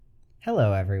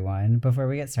Hello, everyone. Before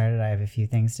we get started, I have a few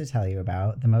things to tell you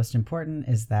about. The most important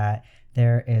is that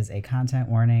there is a content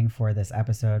warning for this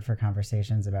episode for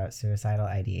conversations about suicidal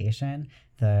ideation.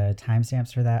 The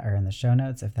timestamps for that are in the show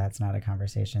notes if that's not a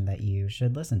conversation that you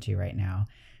should listen to right now.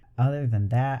 Other than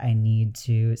that, I need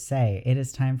to say it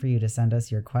is time for you to send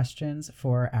us your questions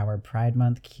for our Pride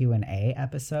Month Q&A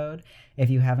episode. If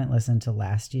you haven't listened to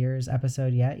last year's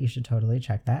episode yet, you should totally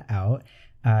check that out.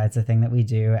 It's a thing that we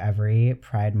do every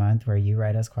Pride Month where you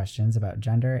write us questions about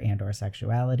gender and or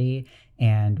sexuality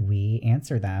and we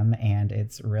answer them, and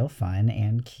it's real fun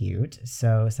and cute.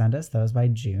 So send us those by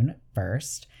June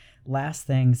 1st. Last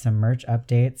thing, some merch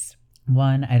updates.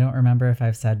 One, I don't remember if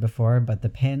I've said before, but the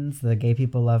pins, the Gay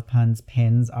People Love Puns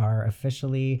pins are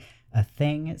officially a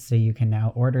thing, so you can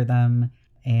now order them.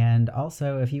 And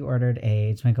also, if you ordered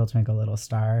a Twinkle Twinkle Little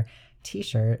Star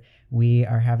t-shirt, we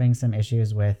are having some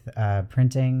issues with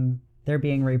printing. They're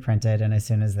being reprinted, and as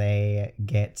soon as they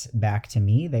get back to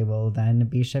me, they will then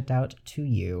be shipped out to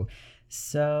you.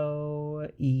 So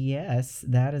yes,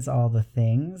 that is all the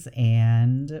things.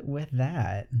 And with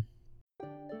that,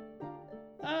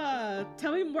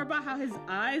 tell me more about how his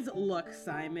eyes look,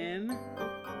 Simon.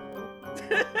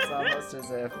 it's almost as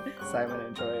if Simon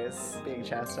enjoys being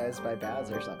chastised by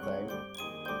Baz or something.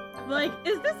 Like,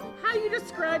 is this how you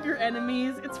describe your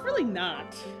enemies? It's really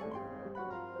not.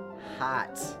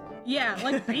 Hot. Yeah,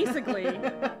 like, basically.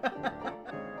 I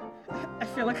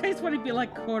feel like I just want to be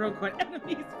like, quote-unquote,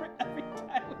 enemies for every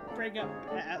time we bring up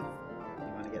Baz. You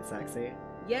want to get sexy?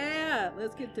 Yeah,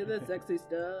 let's get to the sexy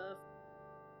stuff.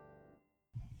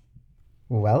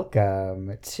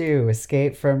 Welcome to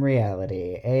Escape from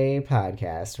Reality, a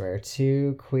podcast where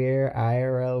two queer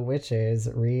IRL witches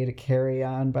read Carry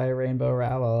On by Rainbow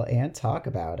Rowell and talk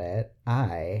about it.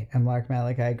 I am Lark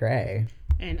Malachi Gray.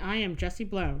 And I am Jesse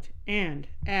Blount. And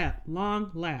at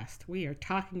long last, we are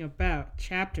talking about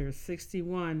chapters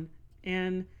 61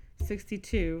 and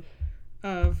 62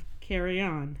 of Carry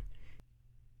On.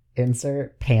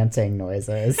 Insert panting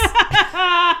noises.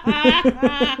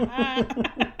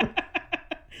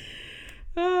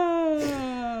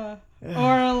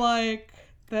 Or like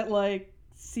that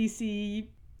CC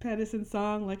Pedersen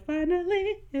song, like,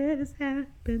 finally it has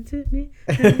happened to me.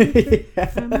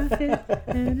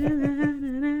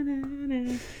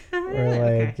 Or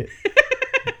like okay.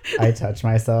 I Touch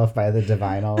Myself by the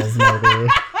Divinals, maybe.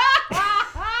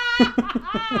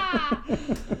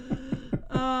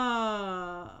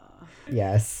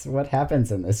 Yes, what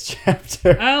happens in this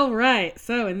chapter? All right,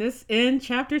 so in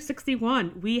chapter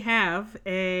 61, we have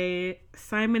a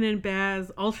Simon and Baz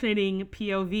alternating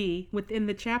POV within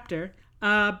the chapter,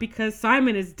 because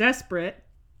Simon is desperate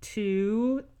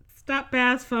to stop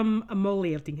Baz from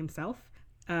emoliating himself.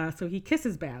 So he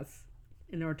kisses Baz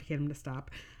in order to get him to stop.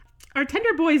 Our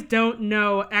tender boys don't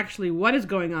know actually what is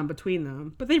going on between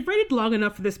them, but they've waited long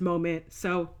enough for this moment,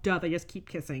 so they just keep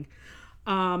kissing.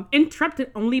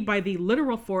 Interrupted only by the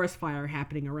literal forest fire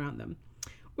happening around them.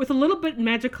 With a little bit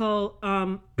magical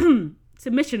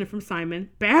submission from Simon,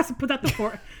 Baz put out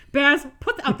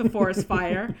the forest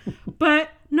fire, but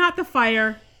not the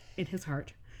fire in his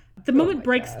heart. The moment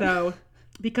breaks, though,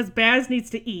 because Baz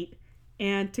needs to eat,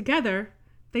 and together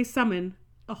they summon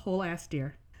a whole ass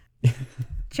deer.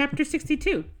 Chapter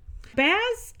 62.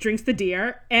 Baz drinks the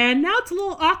deer, and now it's a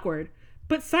little awkward.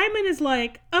 But Simon is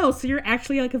like, oh, so you're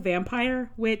actually like a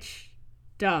vampire? Which,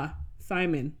 duh,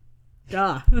 Simon,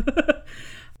 duh.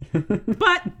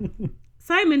 But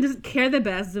Simon doesn't care that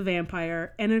Baz is a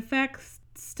vampire, and in fact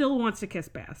still wants to kiss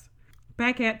Baz.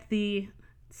 Back at the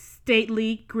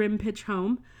stately Grimpitch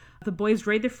home, the boys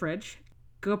raid the fridge,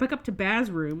 go back up to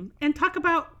Baz's room, and talk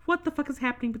about what the fuck is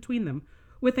happening between them,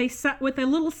 with a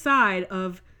little side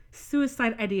of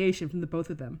suicide ideation from the both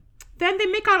of them. Then they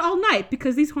make out all night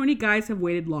because these horny guys have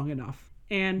waited long enough.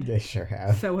 And they sure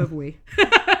have. So have we.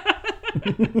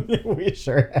 We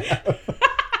sure have.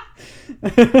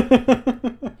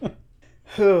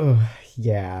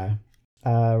 Yeah.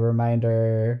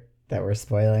 Reminder that we're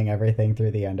spoiling everything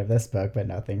through the end of this book, but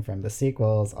nothing from the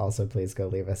sequels. Also, please go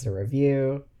leave us a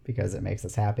review because it makes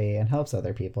us happy and helps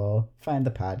other people find the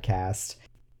podcast.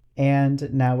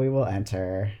 And now we will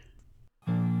enter...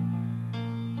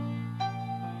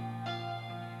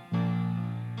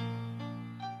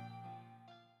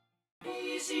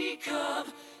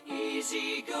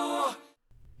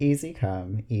 Easy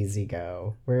Come, Easy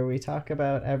Go, where we talk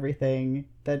about everything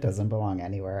that doesn't belong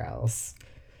anywhere else.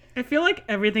 I feel like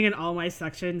everything in all my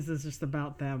sections is just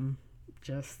about them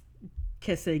just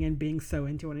kissing and being so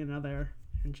into one another.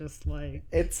 And just like...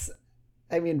 It's,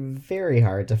 I mean, very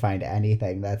hard to find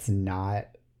anything that's not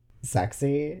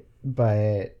sexy,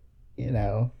 but, you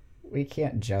know, we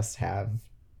can't just have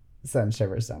send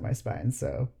shivers down my spine,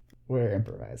 so we're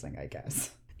improvising, I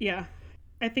guess. Yeah.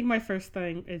 I think my first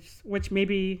thing is, which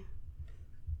maybe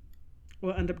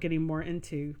we'll end up getting more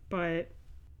into, but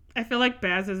I feel like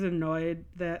Baz is annoyed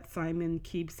that Simon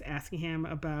keeps asking him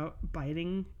about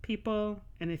biting people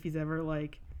and if he's ever,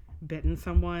 like, bitten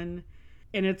someone.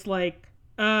 And it's like,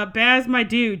 Baz, my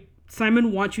dude,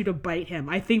 Simon wants you to bite him.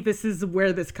 I think this is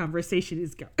where this conversation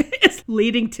is going. It's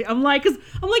leading to. I'm like,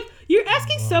 you're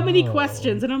asking so many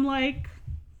questions, and I'm like,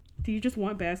 do you just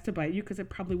want Baz to bite you? Because it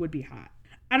probably would be hot.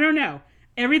 I don't know.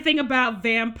 Everything about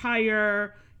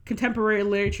vampire contemporary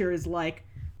literature is like,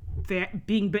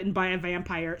 being bitten by a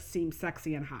vampire seems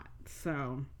sexy and hot.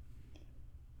 So,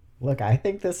 look, I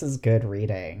think this is good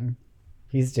reading.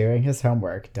 He's doing his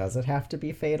homework. Does it have to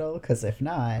be fatal? Because if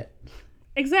not,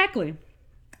 exactly.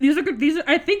 These are good.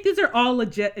 I think these are all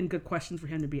legit and good questions for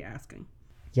him to be asking.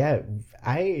 Yeah,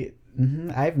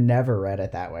 I've never read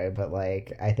it that way, but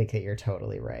like, I think that you're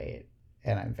totally right,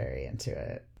 and I'm very into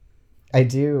it. I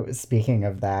do, speaking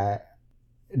of that,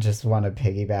 just want to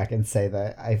piggyback and say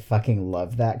that I fucking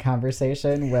love that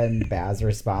conversation when Baz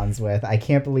responds with, I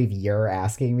can't believe you're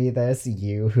asking me this,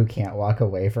 you who can't walk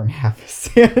away from half a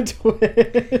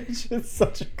sandwich. It's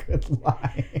such a good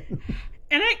line.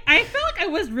 And I feel like I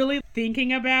was really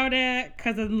thinking about it,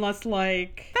 because unless,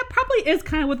 like, that probably is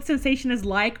kind of what the sensation is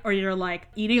like, or you're, like,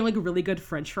 eating, like, really good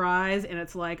french fries, and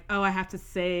it's like, oh, I have to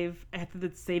save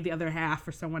the other half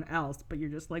for someone else, but you're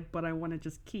just like, but I want to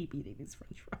just keep eating these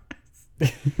french fries.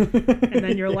 And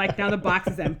then you're like, now the box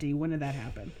is empty. When did that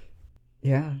happen?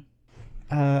 Yeah.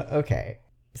 Okay.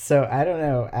 So I don't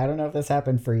know if this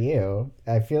happened for you.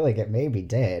 I feel like it maybe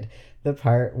did. The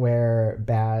part where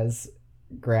Baz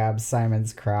grabs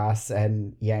Simon's cross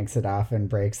and yanks it off and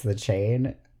breaks the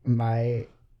chain. In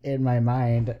my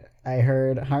mind, I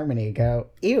heard Harmony go,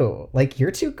 ew, like, you're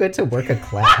too good to work a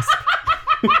clasp.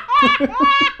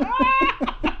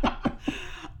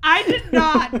 I did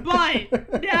not,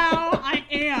 but now I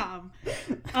am.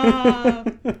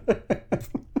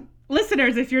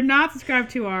 Listeners, if you're not subscribed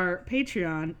to our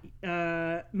Patreon,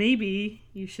 maybe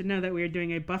you should know that we are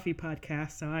doing a Buffy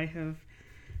podcast, so I have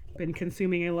been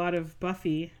consuming a lot of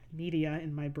Buffy media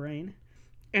in my brain.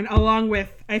 And along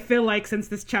with, I feel like since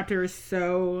this chapter is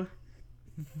so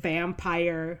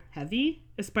vampire heavy,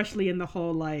 especially in the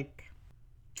whole, like,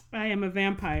 I am a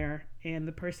vampire and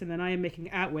the person that I am making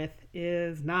out with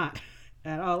is not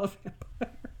at all a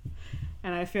vampire.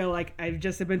 And I feel like I've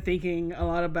just been thinking a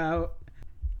lot about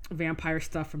vampire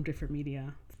stuff from different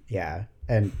media. Yeah.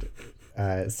 And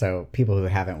so people who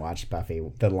haven't watched Buffy,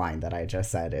 the line that I just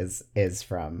said is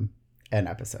from an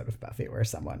episode of Buffy where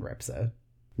someone rips a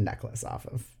necklace off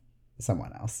of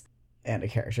someone else. And a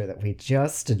character that we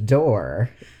just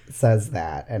adore says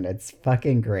that, and it's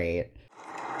fucking great.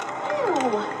 Ew,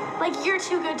 like you're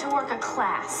too good to work a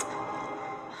clasp.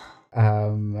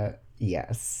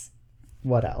 Yes.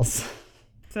 What else?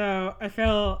 So I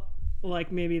feel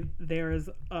like maybe there is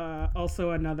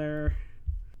also another,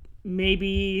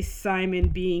 maybe Simon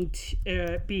being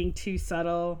too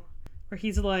subtle, where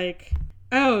he's like,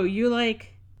 oh, you're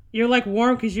like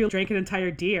warm because you drank an entire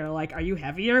deer. Like, are you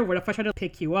heavier? What if I try to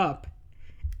pick you up?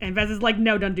 And Baz is like,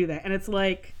 no, don't do that. And it's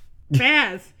like,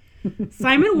 Baz,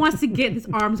 Simon wants to get his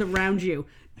arms around you.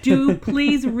 Do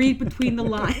please read between the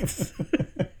lines.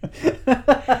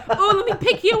 Oh, let me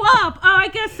pick you up. Oh, I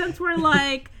guess since we're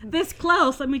like this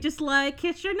close, let me just like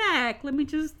kiss your neck. Let me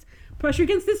just push you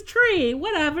against this tree.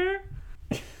 Whatever.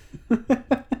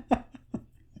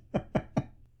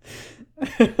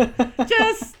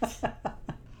 Just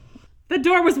the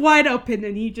door was wide open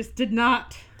and you just did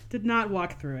not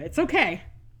walk through it. It's okay.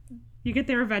 You get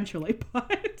there eventually,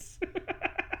 but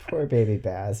poor baby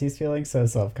Baz. He's feeling so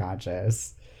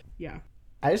self-conscious. Yeah.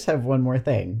 I just have one more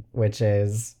thing, which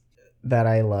is that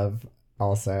I love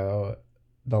also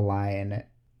the line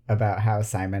about how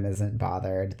Simon isn't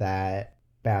bothered that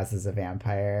Baz is a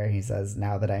vampire. He says,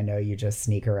 now that I know you just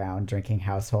sneak around drinking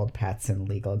household pets in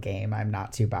legal game, I'm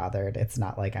not too bothered. It's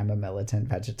not like I'm a militant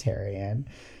vegetarian.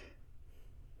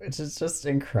 Which is just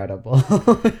incredible.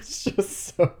 It's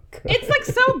just so good. It's like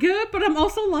so good, but I'm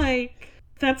also like,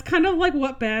 that's kind of like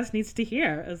what Baz needs to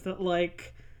hear, is that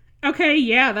like, okay,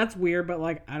 yeah, that's weird, but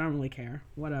like, I don't really care.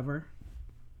 Whatever.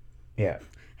 Yeah.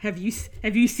 Have you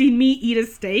seen me eat a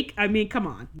steak? I mean, come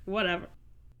on. Whatever.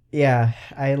 Yeah,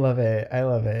 I love it.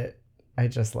 I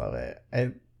just love it.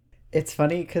 It's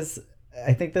funny because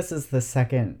I think this is the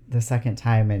second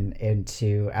time in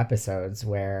 2 episodes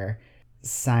where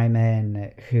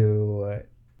Simon, who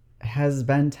has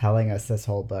been telling us this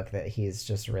whole book that he's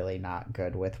just really not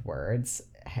good with words,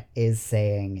 is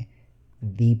saying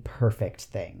the perfect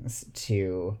things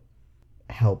to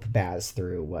help Baz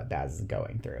through what Baz is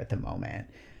going through at the moment.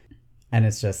 And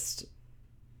it's just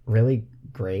really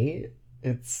great.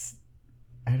 I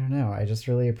don't know. I just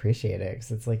really appreciate it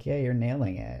because it's like, yeah, you're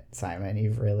nailing it, Simon.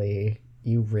 You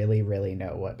really, really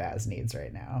know what Baz needs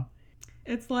right now.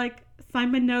 It's like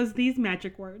Simon knows these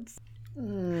magic words.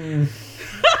 I'm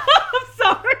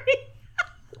sorry.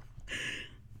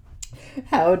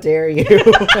 How dare you?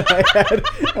 I had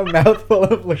a mouthful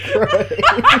of LaCroix.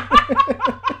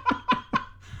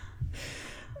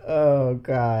 Oh,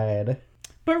 God.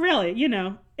 But really,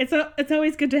 it's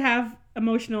always good to have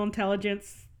emotional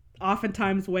intelligence,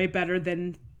 oftentimes way better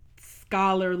than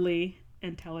scholarly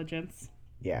intelligence.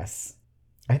 Yes.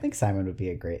 I think Simon would be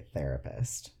a great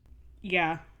therapist.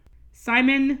 Yeah.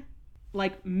 Simon,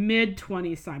 like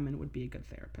mid-20s Simon would be a good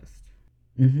therapist.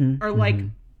 Mm-hmm, or like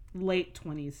late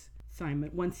 20s Simon,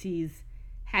 once he's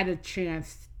had a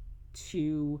chance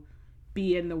to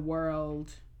be in the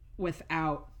world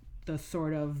without the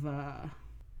sort of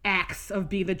axe of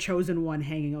being the chosen one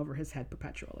hanging over his head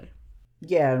perpetually.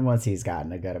 Yeah, and once he's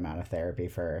gotten a good amount of therapy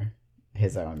for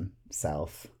his own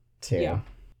self, too.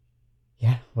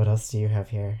 Yeah, what else do you have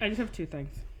here? I just have two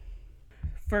things.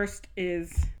 First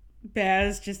is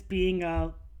Baz just being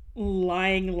a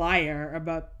lying liar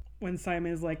about when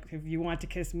Simon is like, if you want to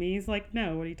kiss me, he's like,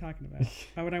 no, what are you talking about?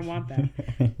 Why would I want that?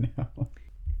 I know.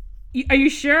 Are you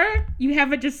sure you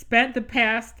haven't just spent the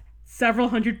past several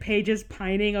hundred pages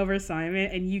pining over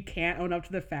Simon and you can't own up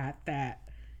to the fact that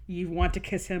you want to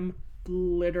kiss him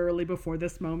literally before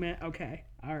this moment? Okay,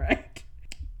 all right.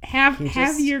 He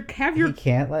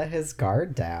can't let his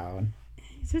guard down.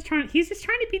 He's just trying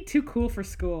to be too cool for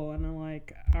school, and I'm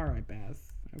like, all right, Baz,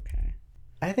 okay.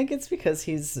 I think it's because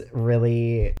he's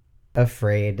really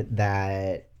afraid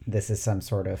that this is some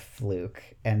sort of fluke,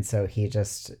 and so he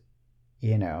just,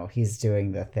 he's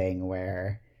doing the thing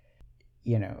where,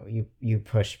 you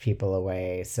push people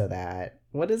away so that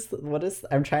what is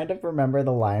I'm trying to remember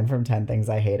the line from 10 Things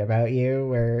I Hate About You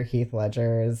where Heath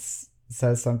Ledger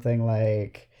says something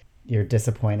like, you're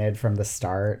disappointed from the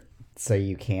start, so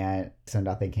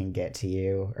nothing can get to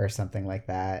you, or something like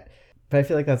that. But I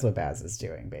feel like that's what Baz is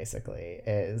doing, basically,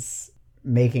 is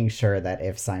making sure that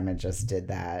if Simon just did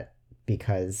that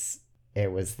because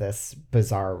it was this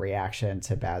bizarre reaction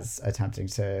to Baz attempting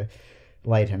to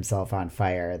light himself on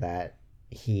fire, that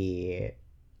he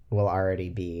will already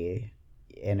be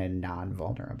in a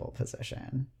non-vulnerable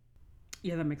position.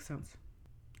 Yeah, that makes sense.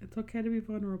 It's okay to be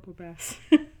vulnerable, Baz.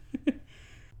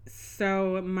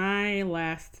 So my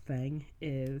last thing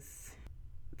is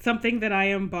something that I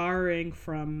am borrowing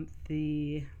from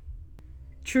the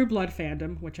True Blood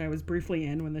fandom, which I was briefly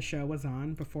in when the show was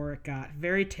on before it got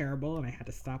very terrible and I had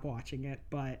to stop watching it.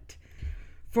 But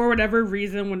for whatever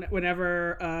reason,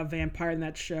 whenever a vampire in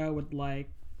that show would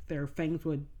their fangs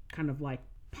would kind of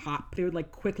pop, they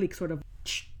would quickly sort of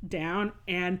down,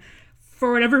 and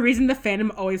for whatever reason the fandom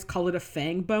always called it a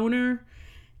fang boner.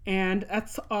 And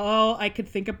that's all I could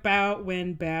think about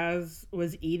when Baz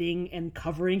was eating and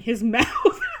covering his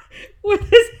mouth with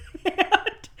his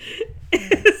hand,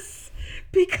 is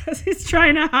because he's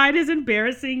trying to hide his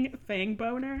embarrassing fang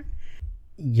boner.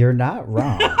 You're not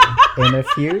wrong. In a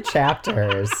few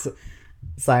chapters,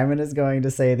 Simon is going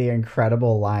to say the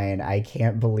incredible line, I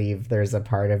can't believe there's a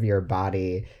part of your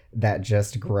body that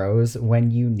just grows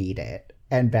when you need it.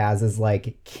 And Baz is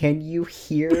like, can you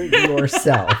hear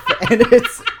yourself? And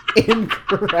it's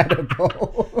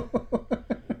incredible.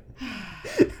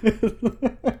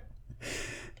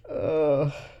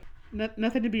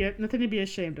 Nothing to be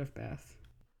ashamed of, Baz.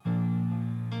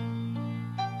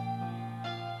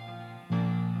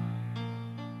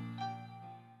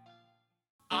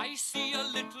 I see a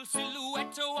little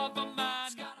silhouette of a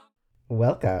man.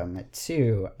 Welcome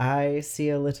to I See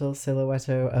a Little Silhouette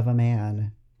of a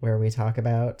Man, where we talk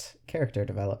about character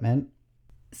development.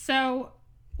 So,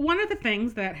 one of the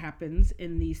things that happens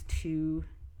in these two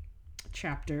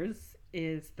chapters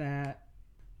is that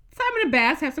Simon and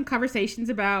Baz have some conversations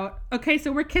about, okay,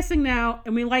 so we're kissing now,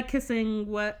 and we like kissing,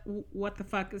 what the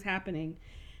fuck is happening?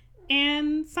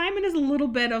 And Simon is a little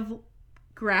bit of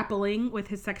grappling with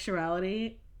his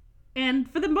sexuality,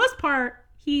 and for the most part,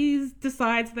 he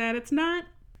decides that it's not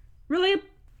really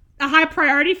a high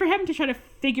priority for him to try to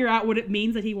figure out what it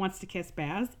means that he wants to kiss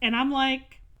Baz. And I'm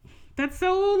like, that's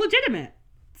so legitimate.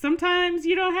 Sometimes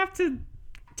you don't have to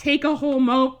take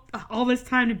all this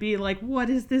time to be like, what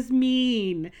does this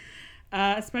mean?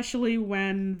 Especially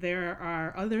when there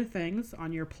are other things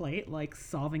on your plate, like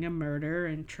solving a murder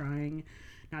and trying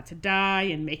not to die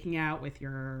and making out with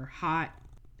your hot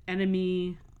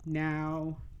enemy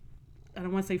now. I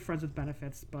don't want to say friends with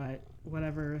benefits, but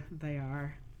whatever they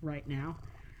are right now.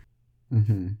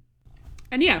 Mm-hmm.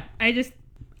 And yeah,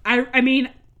 I mean,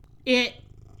 it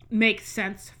makes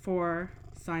sense for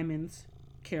Simon's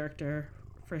character,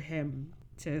 for him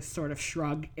to sort of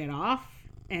shrug it off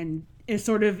and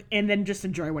then just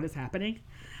enjoy what is happening.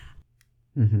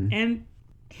 Mm-hmm. And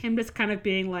him just kind of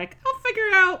being like, I'll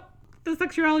figure out the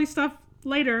sexuality stuff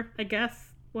later, I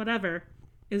guess, whatever,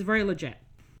 is very legit.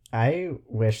 I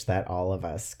wish that all of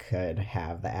us could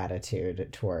have the attitude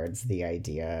towards the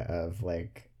idea of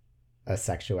like a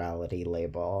sexuality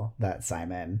label that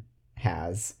Simon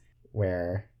has,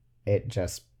 where it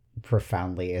just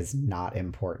profoundly is not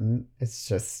important. It's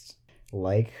just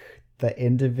like the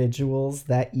individuals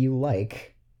that you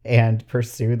like and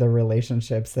pursue the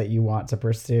relationships that you want to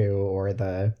pursue, or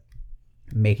the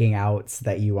making outs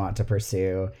that you want to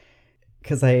pursue.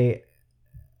 Because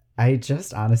I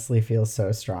just honestly feel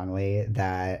so strongly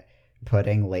that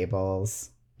putting labels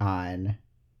on,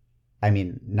 I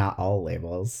mean, not all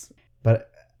labels, but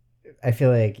I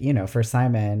feel like, you know, for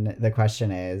Simon, the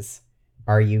question is,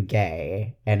 are you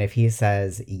gay? And if he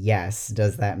says yes,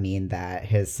 does that mean that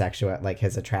his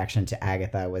his attraction to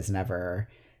Agatha was never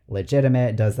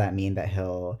legitimate? Does that mean that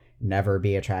he'll never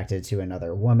be attracted to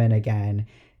another woman again?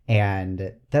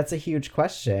 And that's a huge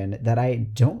question that I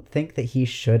don't think that he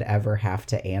should ever have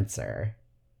to answer.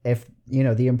 If, you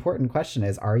know, the important question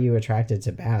is, are you attracted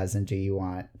to Baz, and do you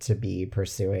want to be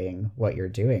pursuing what you're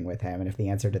doing with him? And if the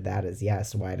answer to that is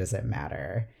yes, why does it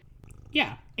matter?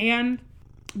 Yeah, and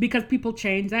because people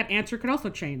change, that answer could also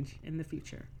change in the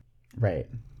future. Right.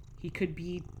 He could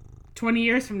be 20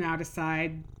 years from now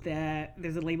decide that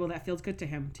there's a label that feels good to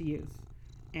him to use.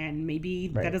 And maybe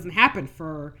that doesn't happen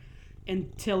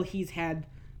until he's had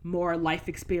more life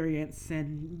experience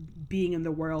and being in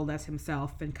the world as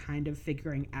himself and kind of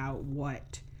figuring out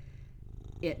what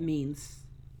it means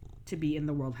to be in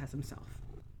the world as himself.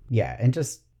 Yeah, and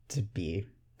just to be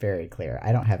very clear,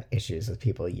 I don't have issues with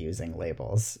people using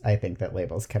labels. I think that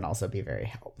labels can also be very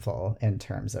helpful in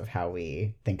terms of how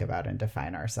we think about and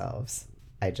define ourselves.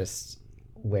 I just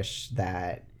wish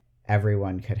that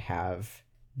everyone could have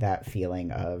that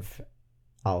feeling of,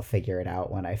 I'll figure it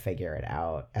out when I figure it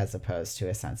out, as opposed to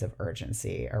a sense of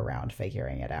urgency around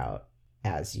figuring it out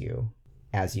as you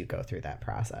go through that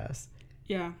process.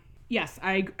 Yeah. Yes,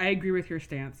 I agree with your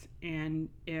stance. And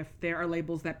if there are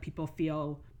labels that people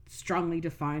feel strongly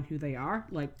define who they are,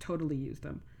 like, totally use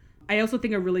them. I also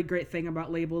think a really great thing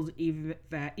about labels, even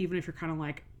if you're kind of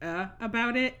like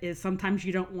about it, is sometimes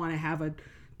you don't want to have a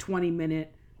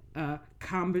 20-minute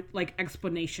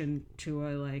explanation to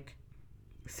a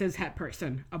cishet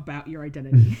person about your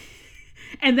identity.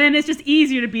 And then it's just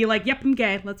easier to be like, yep, I'm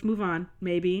gay, let's move on.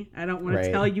 Maybe I don't want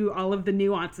to tell you all of the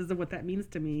nuances of what that means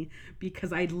to me,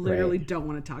 because I literally don't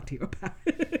want to talk to you about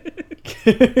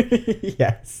it.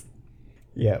 Yes.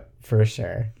 Yep, for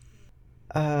sure.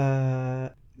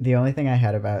 The only thing I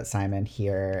had about Simon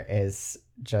here is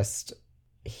just,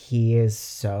 he is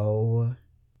so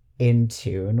in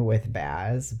tune with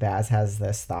Baz. Baz has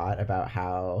this thought about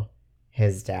how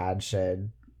his dad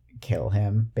should kill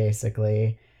him,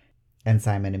 basically. And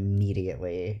Simon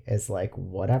immediately is like,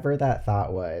 whatever that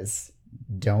thought was,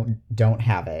 don't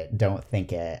have it. Don't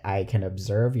think it. I can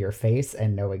observe your face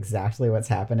and know exactly what's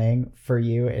happening for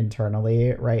you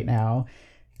internally right now.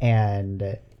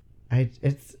 And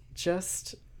it's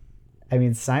just, I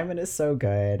mean, Simon is so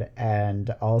good. And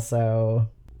also,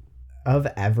 of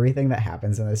everything that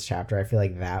happens in this chapter, I feel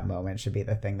like that moment should be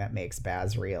the thing that makes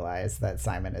Baz realize that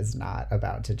Simon is not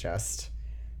about to just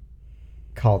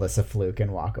call this a fluke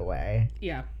and walk away.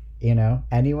 Yeah. You know,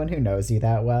 anyone who knows you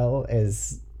that well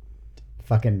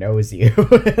fucking knows you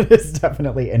and is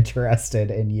definitely interested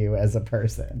in you as a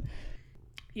person.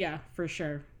 Yeah, for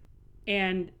sure.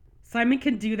 And Simon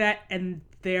can do that, and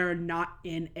they're not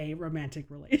in a romantic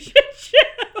relationship.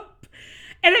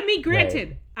 And I mean,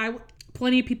 granted,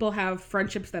 plenty of people have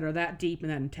friendships that are that deep and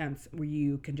that intense where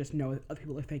you can just know what other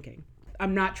people are thinking.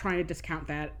 I'm not trying to discount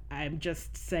that. I'm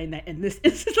just saying that in this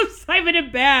instance of Simon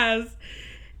and Baz,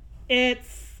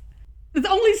 there's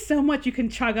only so much you can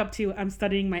chalk up to I'm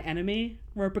studying my enemy,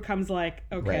 where it becomes like,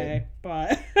 okay,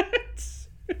 but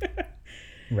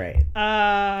right.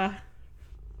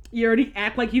 You already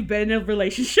act like you've been in a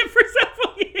relationship for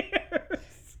several years.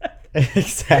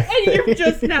 Exactly. And you're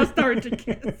just now starting to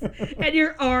kiss. And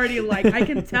you're already like, I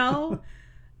can tell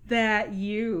that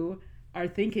you are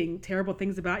thinking terrible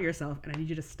things about yourself, and I need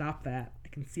you to stop that. I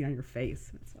can see on your face.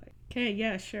 And it's like, okay,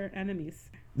 yeah, sure, enemies.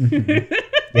 Mm-hmm.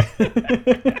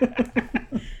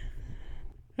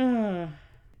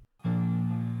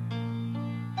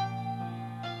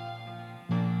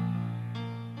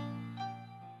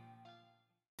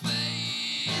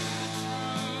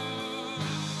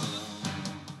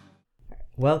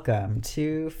 Welcome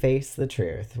to Face the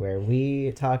Truth, where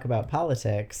we talk about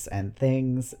politics and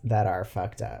things that are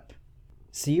fucked up.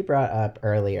 So you brought up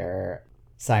earlier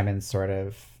Simon's sort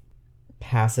of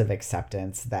passive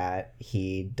acceptance that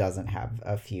he doesn't have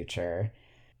a future.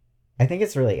 I think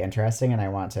it's really interesting, and I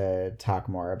want to talk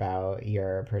more about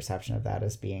your perception of that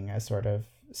as being a sort of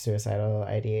suicidal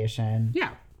ideation.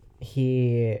 Yeah.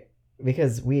 He's,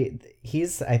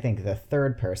 I think, the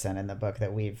third person in the book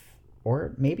that we've,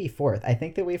 or maybe fourth, I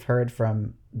think that we've heard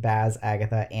from Baz,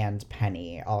 Agatha, and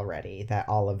Penny already that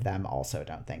all of them also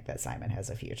don't think that Simon has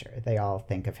a future. They all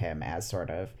think of him as sort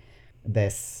of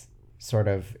this sort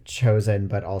of chosen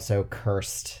but also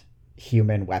cursed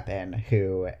human weapon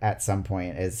who at some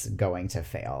point is going to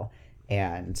fail.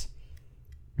 And,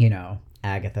 you know,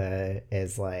 Agatha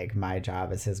is like, my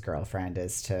job as his girlfriend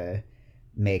is to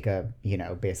make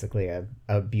basically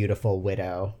a beautiful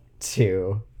widow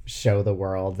to show the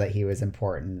world that he was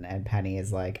important. And Penny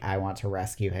is like, I want to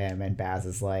rescue him. And Baz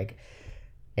is like,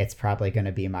 it's probably going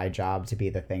to be my job to be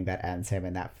the thing that ends him,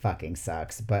 and that fucking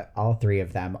sucks. But all three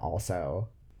of them also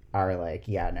are like,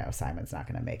 yeah, no, Simon's not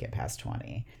going to make it past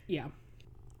 20. Yeah.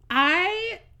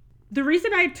 The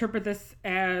reason I interpret this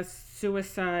as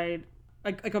suicide,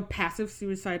 like a passive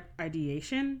suicide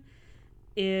ideation,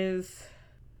 is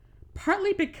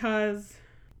partly because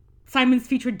Simon's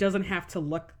future doesn't have to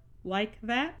look like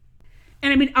that.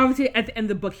 And I mean, obviously at the end of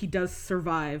the book, he does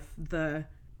survive the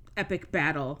epic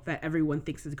battle that everyone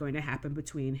thinks is going to happen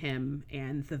between him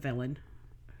and the villain,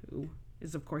 who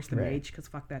is of course the mage, because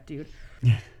fuck that dude.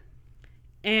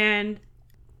 and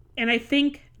I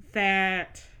think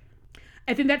that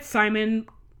Simon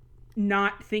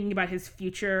not thinking about his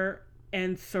future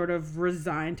and sort of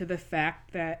resigned to the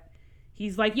fact that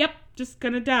he's like, yep, just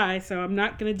gonna die, so I'm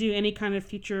not gonna do any kind of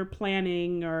future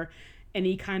planning or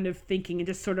any kind of thinking, and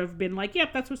just sort of been like,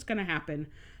 yep, that's what's gonna happen.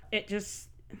 It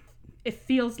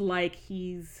feels like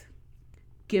he's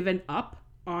given up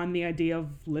on the idea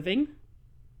of living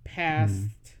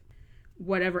past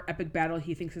whatever epic battle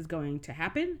he thinks is going to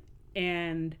happen,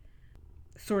 and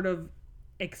sort of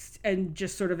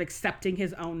just sort of accepting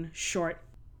his own short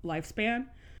lifespan.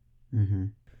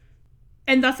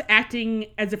 And thus acting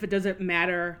as if it doesn't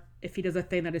matter if he does a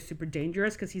thing that is super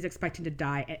dangerous, because he's expecting to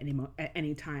die at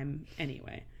any time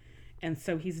anyway. And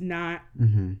so he's not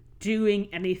doing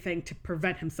anything to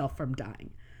prevent himself from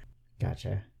dying.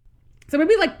 Gotcha. So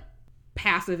maybe like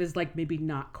passive is like maybe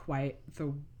not quite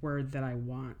the word that I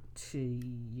want to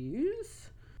use,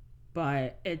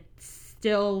 but it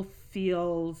still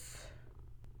feels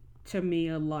to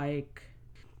me like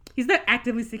he's not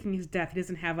actively seeking his death. He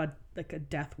doesn't have a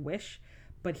death wish,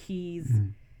 but he's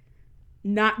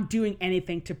not doing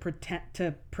anything to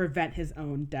prevent his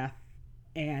own death,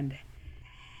 and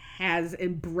has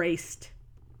embraced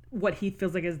what he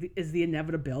feels like is the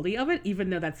inevitability of it, even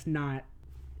though that's not,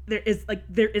 there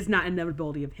is not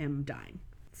inevitability of him dying.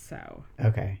 So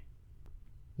okay,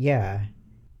 yeah,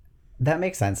 that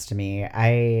makes sense to me.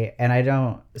 I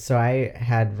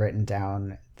had written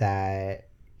down that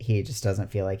he just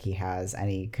doesn't feel like he has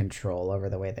any control over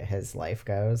the way that his life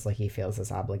goes. Like, he feels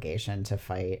this obligation to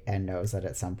fight and knows that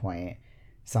at some point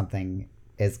something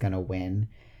is going to win.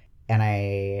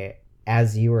 And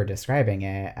as you were describing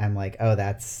it, I'm like, oh,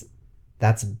 that's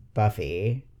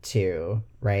Buffy too,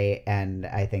 right? And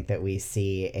I think that we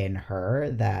see in her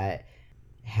that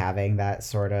having that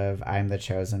sort of, I'm the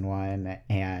chosen one,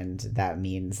 and that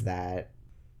means that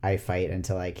I fight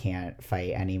until I can't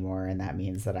fight anymore, and that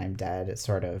means that I'm dead. It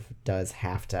sort of does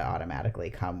have to automatically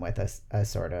come with a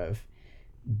sort of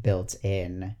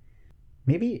built-in,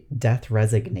 maybe death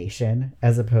resignation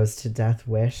as opposed to death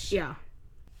wish. Yeah.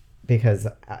 Because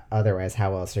otherwise,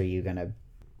 how else are you going to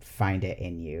find it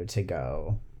in you to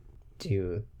go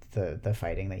do the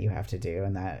fighting that you have to do?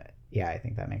 And that, yeah, I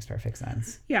think that makes perfect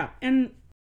sense. Yeah. And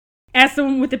as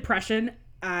someone with depression,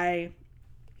 I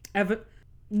have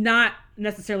not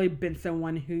necessarily been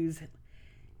someone who's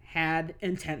had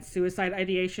intense suicide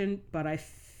ideation, but I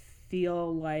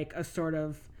feel like a sort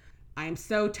of, I'm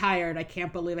so tired, I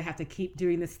can't believe I have to keep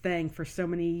doing this thing for so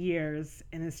many years,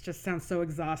 and it just sounds so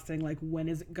exhausting, like when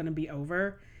is it going to be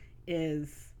over,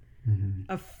 is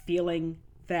a feeling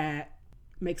that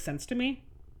makes sense to me.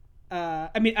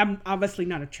 I mean, I'm obviously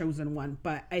not a chosen one,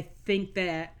 but I think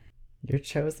that you're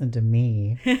chosen to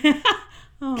me.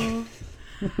 Oh.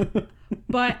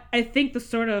 But I think the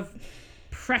sort of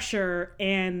pressure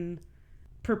and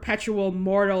perpetual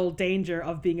mortal danger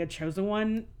of being a chosen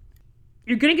one,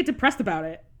 you're going to get depressed about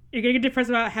it. You're going to get depressed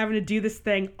about having to do this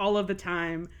thing all of the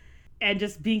time and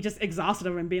just being just exhausted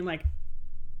of it and being like,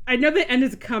 I know the end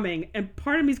is coming, and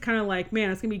part of me is kind of like, man,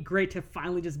 it's gonna be great to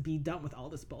finally just be done with all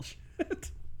this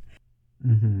bullshit.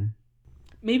 Mm-hmm.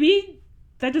 Maybe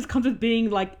that just comes with being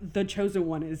like the chosen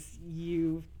one. Is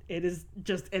you? It is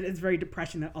very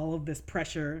depressing that all of this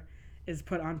pressure is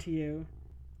put onto you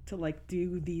to like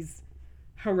do these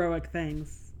heroic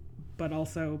things, but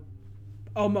also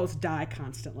almost die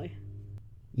constantly.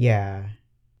 Yeah.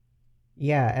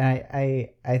 Yeah, and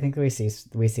I think we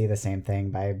see the same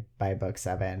thing by book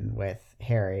 7 with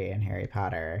Harry and Harry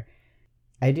Potter.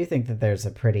 I do think that there's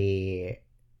a pretty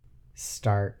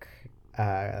stark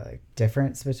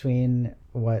difference between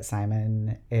what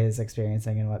Simon is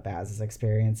experiencing and what Baz is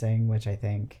experiencing, which I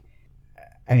think,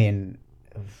 I mean,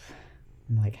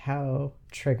 like, how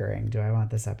triggering do I want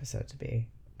this episode to be?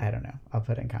 I don't know. I'll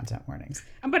put in content warnings.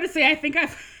 I'm about to say, I think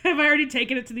have I already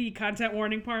taken it to the content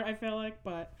warning part, I feel like,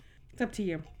 but it's up to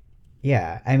you.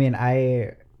 Yeah, I mean,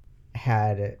 I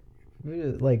had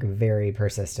like very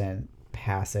persistent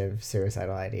passive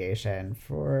suicidal ideation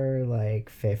for like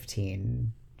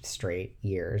 15 straight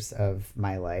years of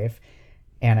my life.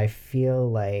 And I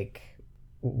feel like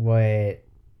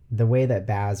the way that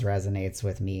Baz resonates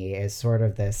with me is sort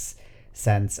of this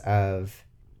sense of,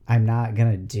 I'm not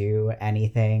gonna do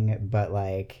anything, but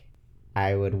like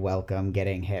I would welcome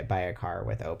getting hit by a car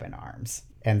with open arms.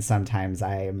 And sometimes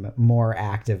I'm more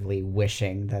actively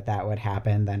wishing that would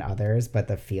happen than others, but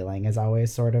the feeling is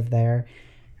always sort of there.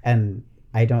 And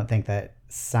I don't think that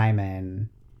Simon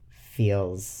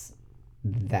feels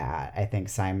that. I think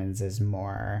Simon's is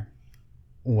more,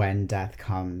 when death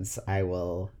comes, I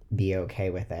will be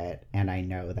okay with it. And I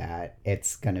know that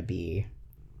it's going to be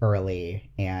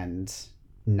early and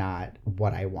not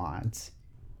what I want.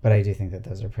 But I do think that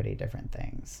those are pretty different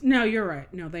things. No, you're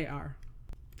right. No, they are.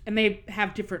 And they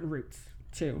have different roots,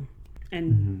 too.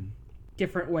 And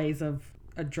different ways of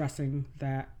addressing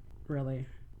that, really,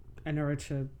 in order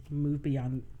to move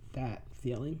beyond that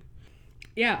feeling.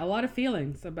 Yeah, a lot of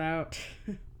feelings about...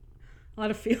 a lot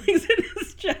of feelings in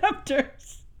this chapter.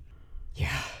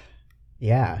 Yeah.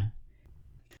 Yeah.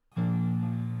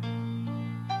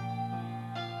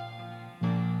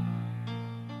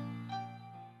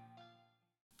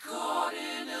 Caught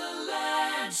in a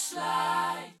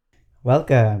landslide.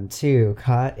 Welcome to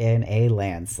Caught in a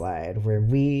Landslide, where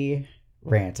we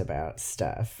rant about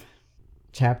stuff.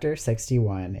 Chapter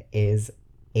 61 is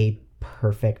a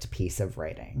perfect piece of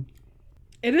writing.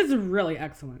 It is really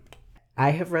excellent. I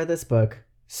have read this book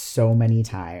so many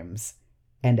times,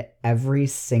 and every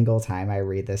single time I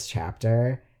read this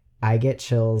chapter, I get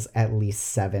chills at least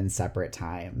 7 separate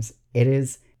times. It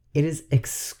is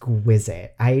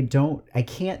exquisite. I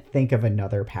can't think of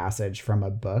another passage from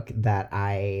a book that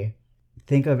I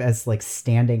think of as like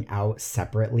standing out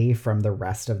separately from the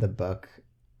rest of the book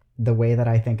the way that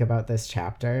I think about this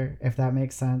chapter, if that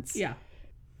makes sense. Yeah.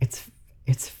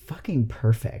 It's fucking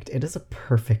perfect. It is a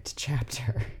perfect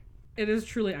chapter. It is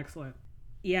truly excellent.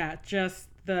 Yeah, just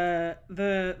the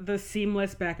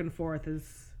seamless back and forth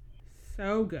is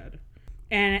so good.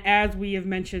 And as we have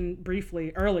mentioned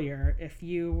briefly earlier, if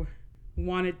you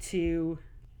wanted to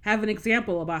have an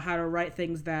example about how to write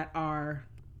things that are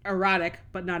erotic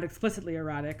but not explicitly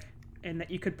erotic and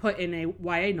that you could put in a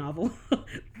YA novel,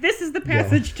 this is the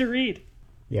passage to read.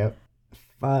 Yep.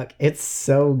 Fuck, it's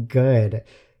so good.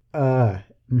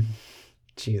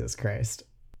 Jesus Christ.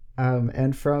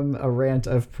 And from a rant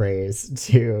of praise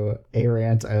to a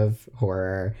rant of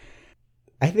horror,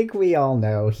 I think we all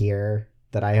know here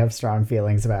that I have strong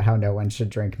feelings about how no one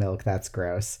should drink milk. That's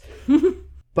gross.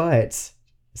 But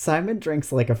Simon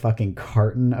drinks like a fucking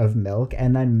carton of milk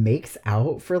and then makes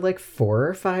out for like 4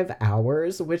 or 5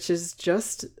 hours, which is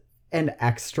just an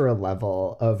extra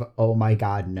level of, oh my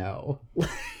God, no.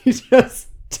 Just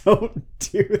don't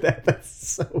do that. That's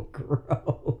so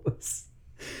gross.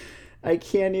 I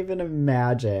can't even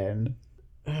imagine.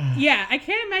 Yeah, I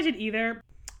can't imagine either.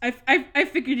 I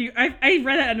figured you. I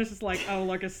read that and was just like, oh,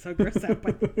 look, it's so gross out.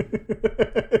 But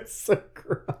it's so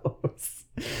gross.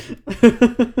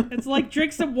 it's like,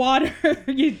 drink some water.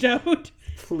 You don't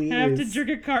Please have to drink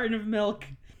a carton of milk.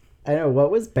 I know, what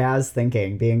was Baz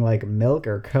thinking? Being like, milk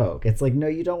or Coke? It's like, no,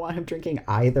 you don't want him drinking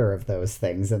either of those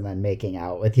things and then making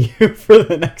out with you for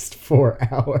the next 4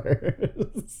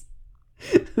 hours.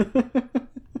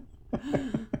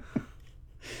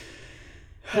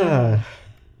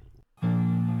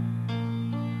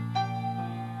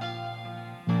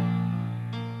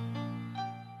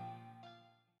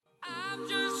 I'm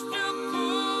just a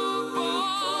poor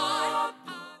boy.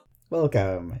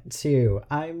 Welcome to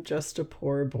I'm Just a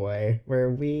Poor Boy, where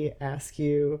we ask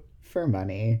you for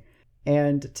money.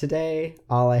 And today,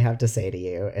 all I have to say to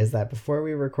you is that before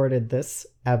we recorded this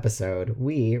episode,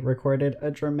 we recorded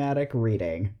a dramatic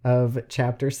reading of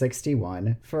Chapter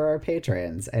 61 for our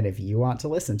patrons. And if you want to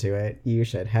listen to it, you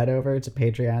should head over to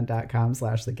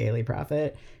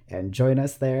patreon.com/thegaylyprophet and join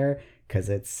us there, because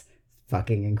it's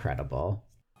fucking incredible.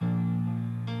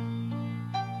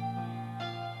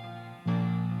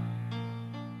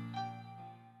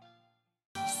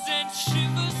 Sent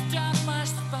shivers down my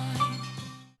spine.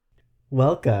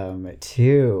 Welcome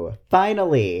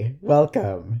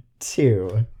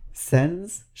to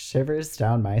Sends Shivers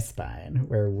Down My Spine,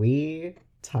 where we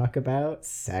talk about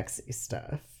sexy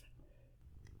stuff.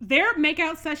 Their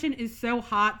makeout session is so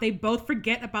hot, they both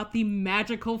forget about the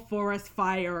magical forest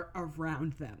fire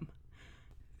around them.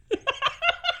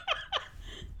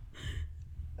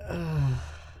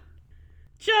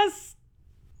 Just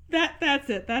that's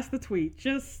it. That's the tweet.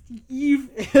 Just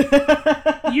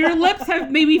your lips have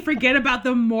made me forget about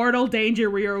the mortal danger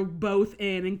we are both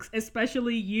in, and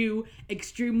especially you,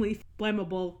 extremely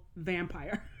flammable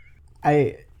vampire.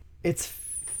 They're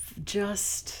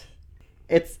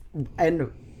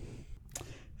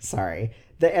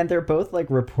both like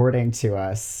reporting to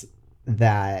us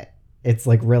that it's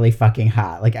like really fucking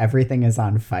hot. Like everything is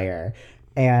on fire,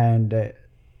 and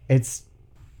it's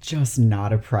just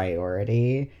not a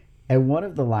priority. And one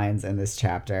of the lines in this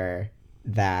chapter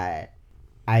that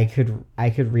I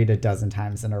could read a dozen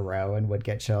times in a row and would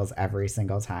get chills every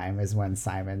single time is when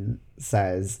Simon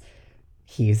says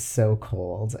he's so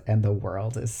cold and the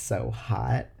world is so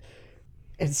hot.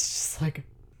 It's just like,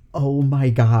 oh my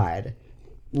God.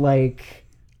 Like,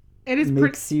 It is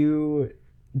makes you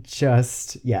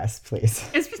just, yes, please.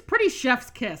 It's just pretty chef's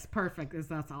kiss. Perfect.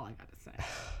 That's all I got to say.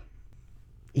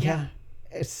 Yeah.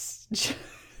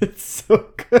 It's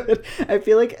so good. I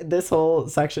feel like this whole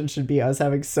section should be us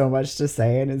having so much to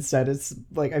say, and instead it's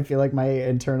like, I feel like my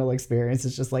internal experience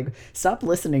is just like, stop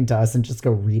listening to us and just go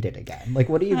read it again. Like,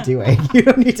 what are you doing? You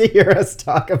don't need to hear us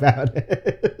talk about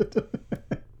it.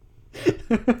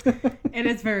 It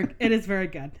is very good. It is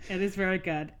very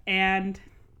good. And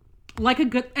like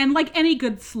any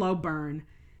good slow burn,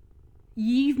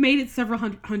 you've made it several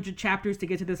hundred chapters to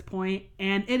get to this point,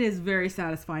 and it is very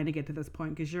satisfying to get to this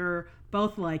point because you're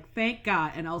both like, thank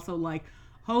God, and also like,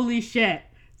 holy shit,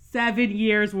 7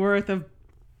 years worth of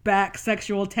back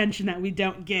sexual tension that we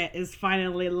don't get is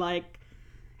finally like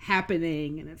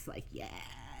happening, and it's like,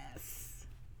 yes.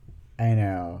 I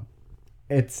know.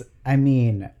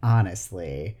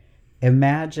 Honestly,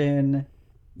 imagine,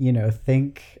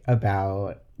 think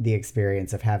about the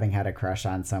experience of having had a crush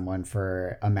on someone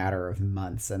for a matter of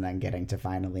months and then getting to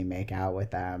finally make out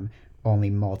with them.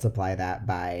 Only multiply that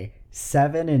by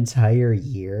 7 entire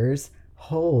years.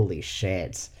 Holy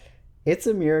shit. It's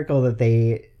a miracle that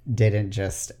they didn't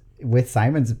just, with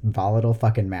Simon's volatile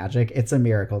fucking magic, it's a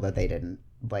miracle that they didn't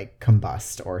like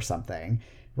combust or something,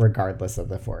 regardless of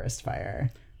the forest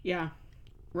fire. Yeah,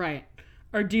 right.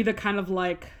 Or do the kind of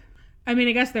like, I mean,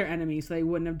 I guess they're enemies, so they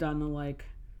wouldn't have done the like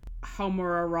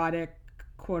homoerotic,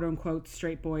 quote unquote,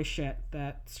 straight boy shit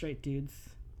that straight dudes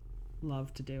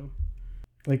love to do.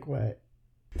 Like what?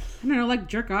 I don't know, like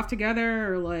jerk off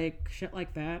together or like shit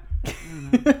like that. I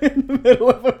don't know. In the middle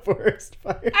of a forest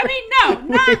fire. I mean, no,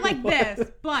 not like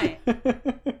this, but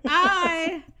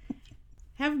I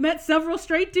have met several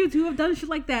straight dudes who have done shit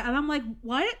like that, and I'm like,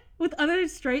 what? With other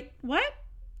straight, what?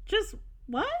 Just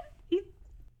what?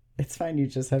 It's fine. You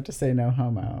just have to say no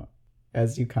homo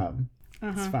as you come.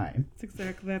 It's fine.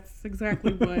 That's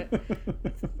exactly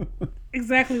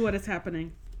what is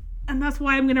happening, and that's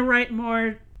why I'm gonna write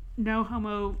more no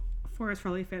homo Forest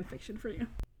Farley fan fiction for you.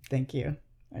 Thank you.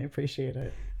 I appreciate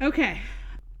it. Okay.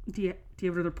 Do you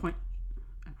have another point?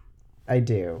 I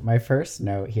do. My first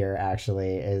note here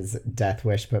actually is death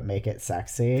wish, but make it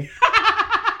sexy.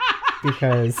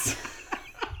 Because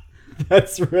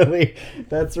that's really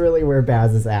where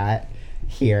Baz is at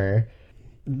here.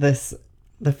 The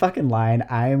fucking line,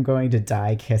 I am going to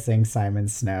die kissing Simon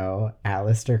Snow,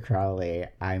 Aleister Crowley,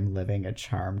 I'm living a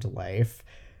charmed life.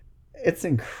 It's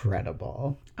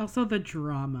incredible. Also the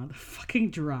fucking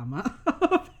drama.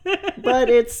 But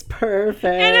it's perfect.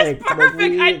 It is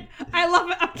perfect. Like I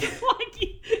love it. I'm just like,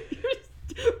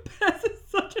 Baz is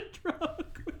such a drama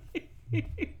queen.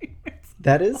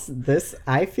 That is this.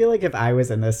 I feel like if I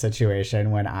was in this situation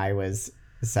when I was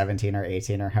 17 or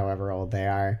 18 or however old they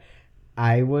are,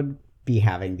 I would be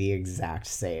having the exact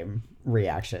same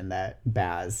reaction that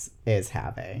Baz is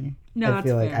having. No, I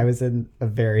feel like fair. I was in a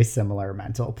very similar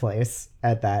mental place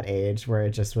at that age where it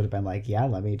just would have been like, yeah,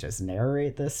 let me just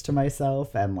narrate this to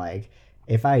myself. And like,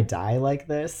 if I die like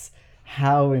this,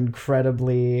 how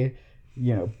incredibly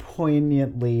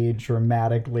poignantly,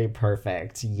 dramatically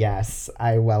perfect. Yes,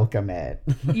 I welcome it.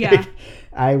 Yeah.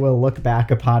 I will look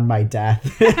back upon my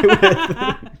death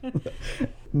with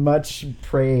much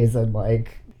praise and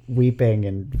weeping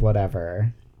and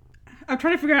whatever. I'm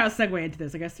trying to figure out a segue into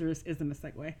this. I guess there isn't a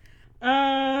segue.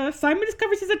 Simon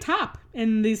discovers he's a top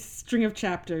in this string of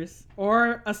chapters.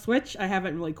 Or a switch. I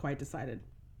haven't really quite decided.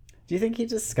 Do you think he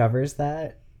discovers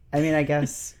that? I mean, I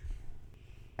guess...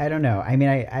 I don't know. I mean,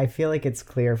 I feel like it's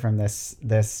clear from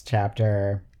this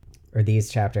chapter, or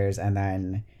these chapters, and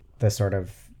then the sort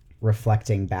of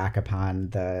reflecting back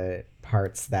upon the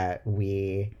parts that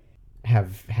we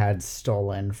have had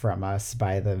stolen from us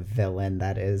by the villain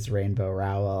that is Rainbow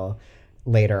Rowell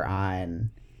later on.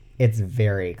 It's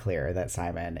very clear that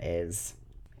Simon is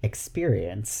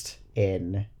experienced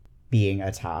in being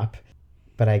a top,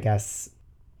 but I guess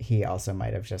he also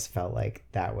might have just felt like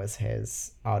that was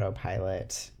his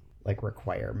autopilot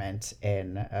requirement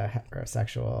in a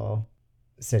heterosexual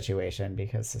situation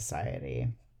because society.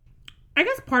 I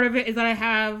guess part of it is that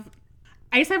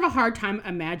I just have a hard time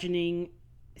imagining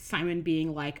Simon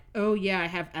being like, oh yeah, I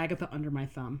have Agatha under my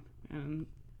thumb.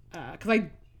 Because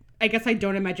I guess I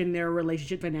don't imagine their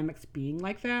relationship dynamics being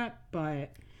like that,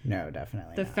 but no,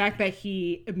 definitely the not. fact that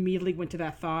he immediately went to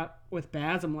that thought with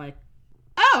Baz, I'm like,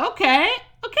 oh, okay,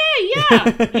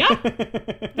 yeah,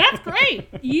 that's great.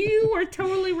 You are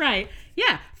totally right.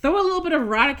 Yeah, throw a little bit of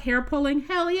erotic hair pulling.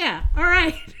 Hell yeah. All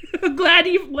right. I'm glad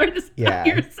you've learned this about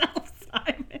yourself,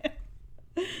 Simon.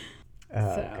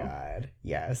 Oh, God.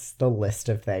 Yes. The list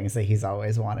of things that he's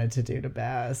always wanted to do to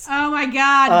Baz. Oh, my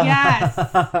God. Yes.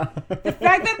 The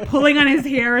fact that pulling on his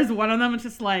hair is one of them. It's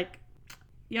just like,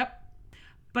 yep.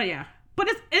 But yeah. But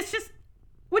it's just,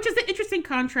 which is an interesting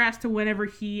contrast to whenever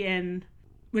he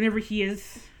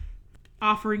is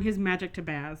offering his magic to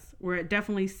Baz, where it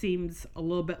definitely seems a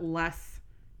little bit less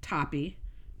toppy.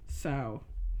 So,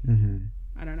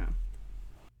 I don't know.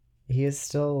 He is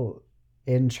still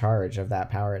in charge of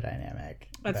that power dynamic.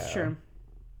 That's true.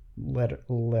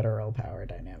 Literal power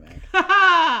dynamic.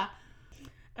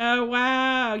 Oh,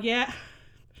 wow. Yeah.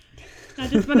 Not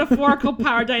just metaphorical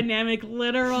power dynamic,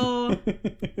 literal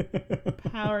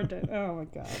power oh, my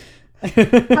God.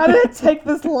 How did it take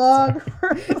this long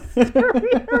for us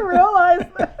to realize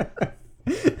this?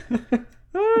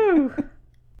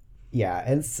 Yeah,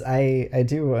 I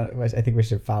think we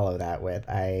should follow that with,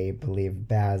 I believe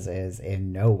Baz is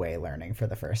in no way learning for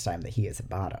the first time that he is a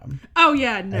bottom. Oh,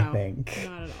 yeah, no. I think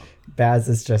not at all. Baz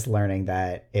is just learning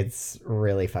that it's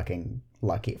really fucking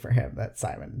lucky for him that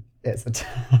Simon is a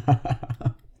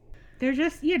top. They're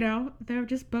just, they're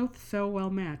just both so well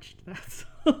matched. That's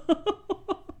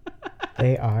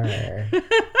They are.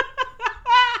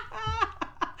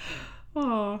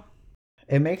 Oh.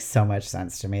 It makes so much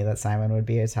sense to me that Simon would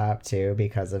be a top too,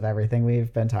 because of everything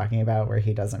we've been talking about, where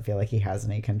he doesn't feel like he has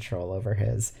any control over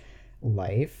his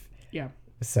life. Yeah.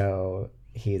 So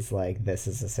he's like, this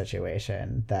is a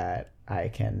situation that I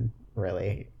can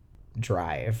really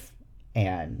drive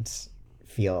and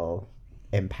feel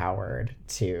empowered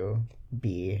to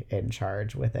be in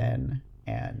charge within.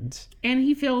 And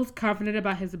he feels confident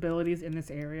about his abilities in this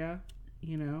area.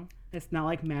 It's not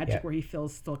like magic where he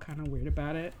feels still kind of weird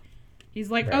about it.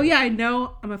 He's like, right. Oh yeah, I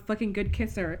know I'm a fucking good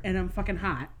kisser and I'm fucking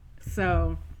hot.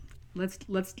 So let's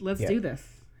do this.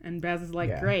 And Baz is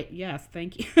like, great, yes,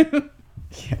 thank you.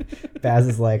 Baz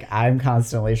is like, I'm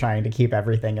constantly trying to keep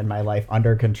everything in my life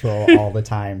under control all the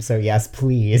time. So yes,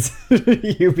 please,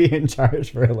 you be in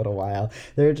charge for a little while.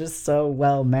 They're just so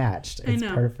well matched. It's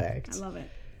perfect. I love it.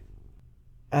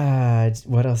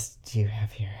 What else do you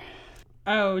have here?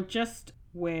 Oh, just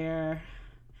where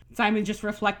Simon's just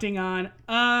reflecting on,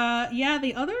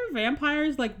 the other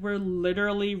vampires, were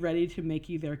literally ready to make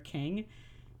you their king.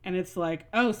 And it's like,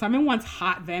 oh, Simon wants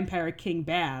hot vampire king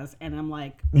Baz. And I'm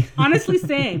like, honestly,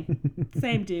 same,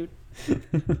 dude.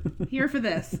 Here for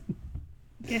this.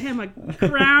 Get him a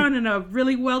crown and a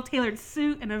really well-tailored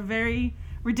suit and a very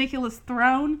ridiculous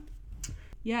throne.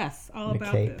 Yes, all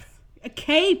about this. A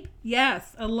cape,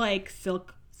 yes, a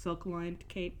silk-lined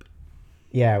cape.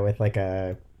 Yeah, with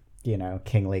a,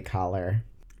 kingly collar.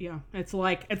 Yeah, it's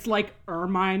like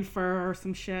ermine fur or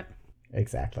some shit.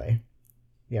 Exactly.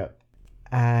 Yep.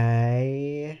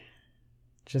 I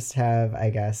just have,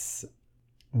 I guess,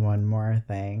 one more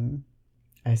thing,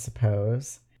 I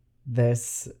suppose.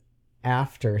 This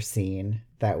after scene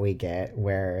that we get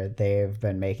where they've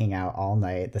been making out all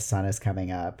night, the sun is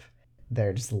coming up,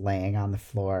 they're just laying on the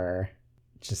floor,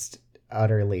 just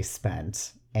utterly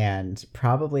spent, and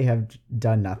probably have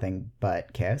done nothing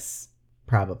but kiss.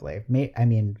 Probably. I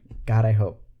mean, God, I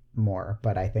hope more,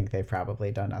 but I think they've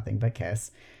probably done nothing but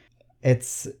kiss.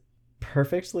 It's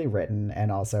perfectly written,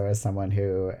 and also as someone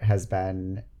who has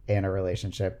been in a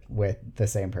relationship with the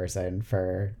same person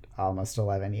for almost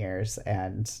 11 years,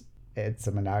 and it's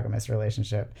a monogamous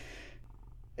relationship,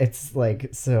 it's like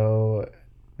so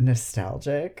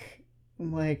nostalgic.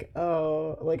 I'm like,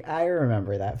 oh, like I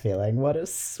remember that feeling. What a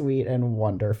sweet and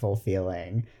wonderful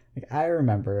feeling. Like, I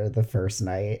remember the first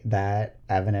night that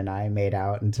Evan and I made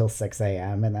out until 6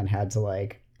 a.m. and then had to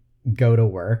like go to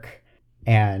work,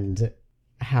 and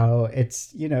how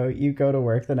it's, you know, you go to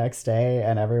work the next day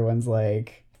and everyone's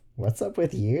like, what's up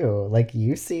with you? Like,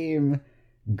 you seem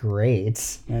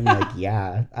great. And like,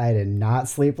 yeah, I did not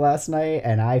sleep last night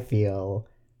and I feel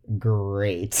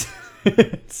great.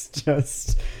 It's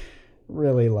just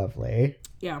really lovely.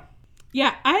 Yeah.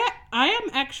 Yeah, I am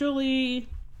actually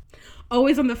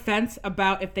always on the fence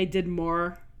about if they did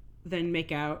more than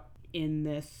make out in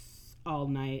this all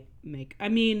night I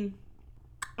mean,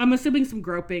 I'm assuming some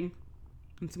groping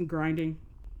and some grinding.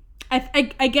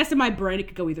 I guess in my brain it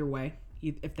could go either way,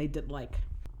 if they did like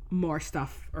more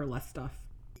stuff or less stuff.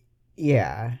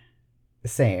 Yeah,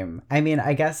 same. I mean,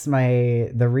 I guess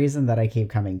the reason that I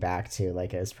keep coming back to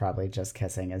like is probably just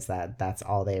kissing, is that that's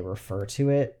all they refer to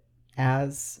it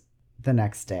as. The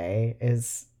next day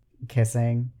is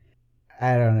kissing.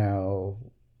 I don't know,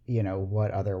 you know, what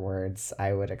other words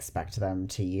I would expect them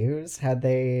to use had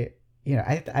they, you know,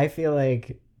 I feel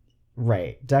like,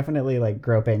 right, definitely like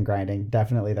groping, grinding,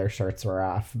 definitely their shirts were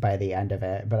off by the end of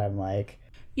it, but I'm like...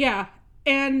 Yeah,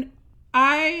 and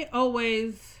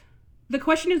the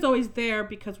question is always there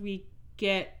because we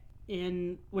get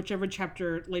in whichever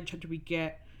late chapter we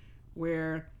get,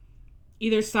 where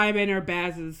either Simon or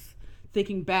Baz is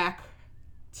thinking back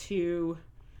to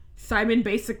Simon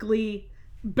basically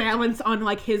balance on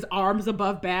like his arms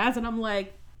above Baz, and I'm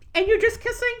like, and you're just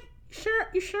kissing?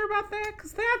 You sure about that?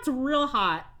 Because that's real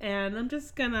hot, and I'm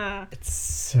just gonna... It's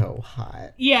so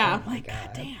hot. Yeah. Oh my God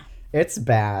damn. It's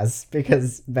Baz,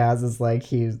 because Baz is like,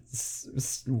 he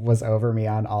was over me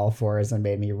on all fours and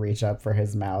made me reach up for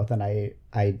his mouth, and I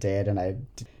did, and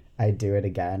I'd do it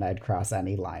again. I'd cross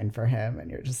any line for him, and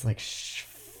you're just like,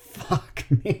 fuck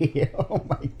me. Oh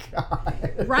my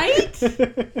God. Right?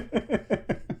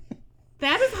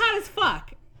 That is hot as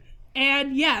fuck.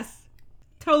 And yes,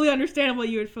 totally understandable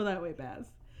you would feel that way, Baz.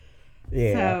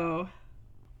 Yeah. So,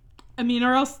 I mean,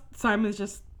 or else Simon's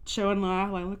just showing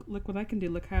off, like, look what I can do.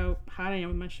 Look how hot I am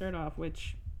with my shirt off,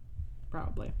 which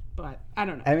probably, but I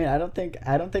don't know. I mean, I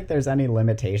don't think there's any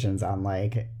limitations on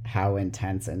like how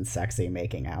intense and sexy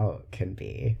making out can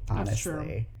be, honestly. That's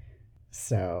true.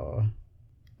 So,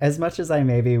 as much as I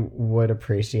maybe would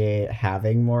appreciate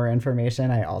having more information,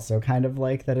 I also kind of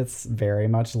like that it's very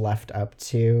much left up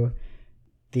to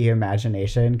the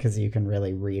imagination, because you can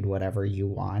really read whatever you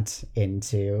want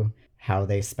into how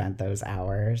they spent those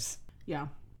hours. Yeah.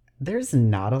 There's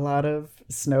not a lot of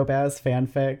Snowbaz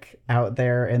fanfic out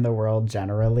there in the world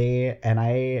generally, and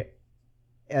I,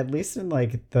 at least in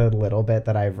like the little bit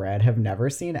that I've read, have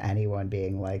never seen anyone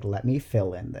being like, let me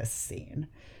fill in this scene.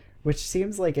 Which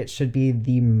seems like it should be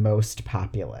the most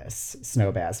populous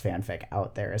Snowbaz fanfic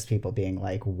out there, as people being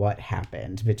like, what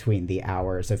happened between the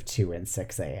hours of 2 and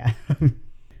 6 a.m.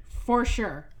 For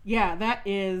sure. Yeah, that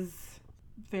is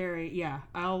very, yeah.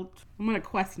 I'm going to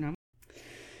question them.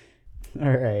 All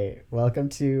right. Welcome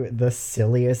to the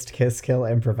silliest Kiss Kill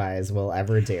Improvise we'll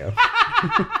ever do.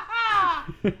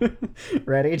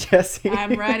 Ready, Jesse?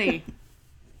 I'm ready.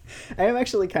 I am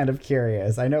actually kind of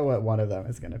curious. I know what one of them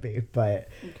is going to be, but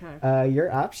okay. Your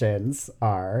options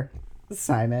are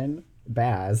Simon,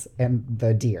 Baz, and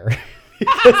the deer.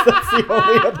 Because that's the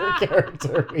only other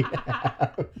character we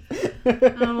have.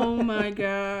 Oh my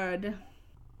God.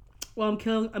 Well,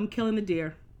 I'm killing the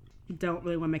deer. Don't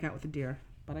really want to make out with the deer,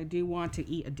 but I do want to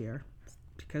eat a deer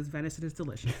because venison is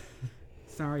delicious.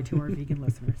 Sorry to our vegan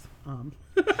listeners.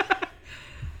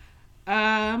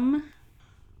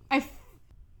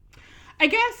 I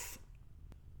guess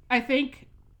I think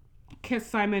Kiss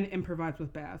Simon, improvise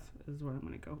with Baz is what I'm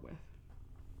going to go with.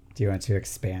 Do you want to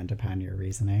expand upon your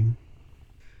reasoning?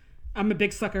 I'm a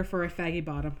big sucker for a faggy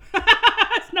bottom.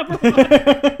 That's number one.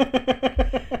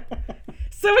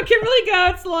 So it can really go.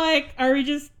 It's like, are we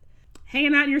just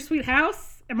hanging out in your sweet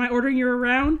house? Am I ordering you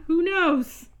around? Who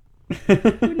knows?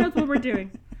 Who knows what we're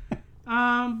doing?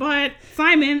 But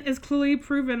Simon is clearly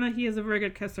proven that he is a very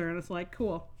good kisser, and it's like,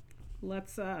 cool.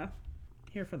 Let's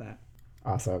here for that.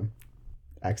 Awesome.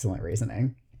 Excellent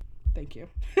reasoning. Thank you.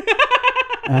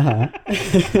 Uh-huh.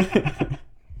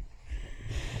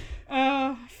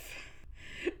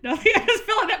 Nothing. I just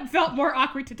felt it felt more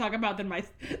awkward to talk about than like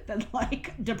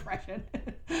depression.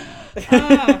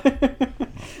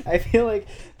 I feel like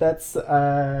that's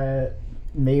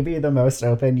maybe the most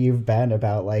open you've been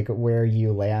about like where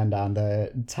you land on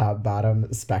the top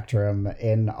bottom spectrum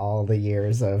in all the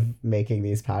years of making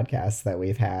these podcasts that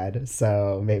we've had.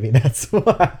 So maybe that's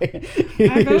why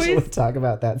you usually talk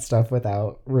about that stuff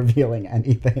without revealing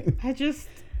anything.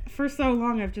 For so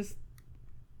long, I've just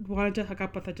wanted to hook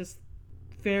up with a just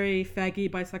very faggy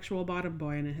bisexual bottom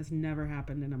boy, and it has never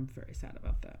happened, and I'm very sad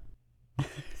about that.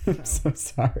 I'm so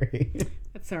sorry.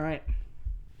 That's all right.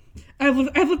 I've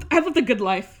lived a good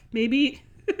life. Maybe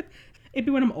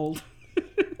when I'm old.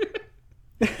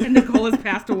 And Nicole has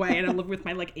passed away and I live with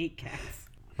my 8 cats.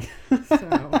 So.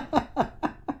 Oh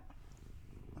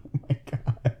my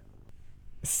god.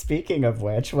 Speaking of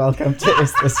which, welcome to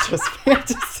Is This Just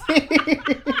Fantasy?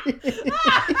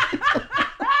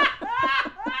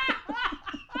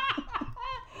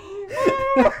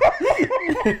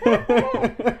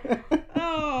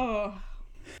 Oh.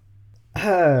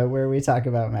 Where we talk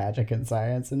about magic and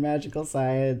science and magical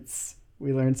science.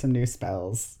 We learn some new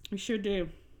spells. We sure do.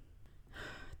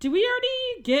 Did we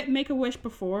already get Make-A-Wish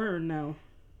before or no?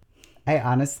 I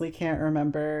honestly can't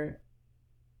remember.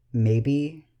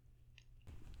 Maybe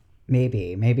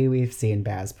we've seen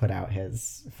Baz put out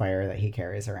his fire that he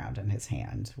carries around in his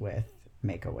hand with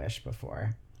Make-A-Wish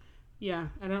before. Yeah,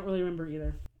 I don't really remember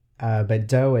either. But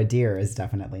Doe a deer is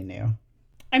definitely new.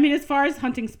 I mean, as far as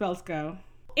hunting spells go.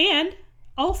 And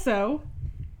also,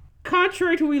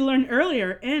 contrary to what we learned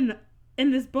earlier in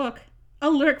this book, a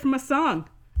lyric from a song.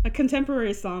 A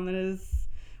contemporary song that is...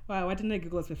 Wow, why didn't I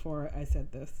Google this before I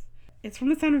said this? It's from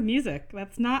The Sound of Music.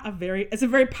 It's a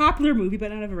very popular movie,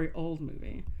 but not a very old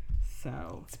movie.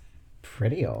 So... It's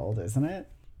pretty old, isn't it?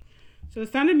 So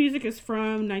The Sound of Music is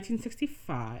from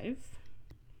 1965.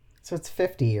 So it's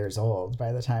 50 years old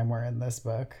by the time we're in this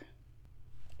book.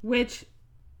 Which,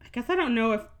 I guess I don't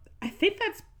know if... I think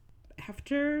that's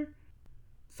after...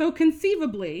 So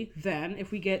conceivably, then,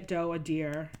 if we get Doe a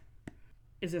deer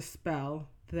is a spell,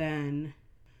 then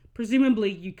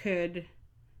presumably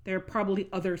there are probably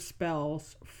other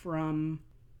spells from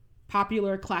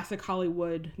popular classic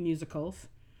Hollywood musicals.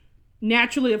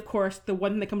 Naturally, of course, the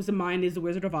one that comes to mind is The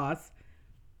Wizard of Oz.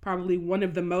 Probably one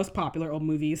of the most popular old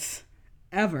movies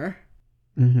ever.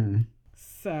 Mm-hmm.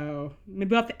 So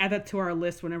maybe we'll have to add that to our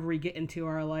list whenever we get into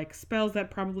our spells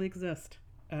that probably exist.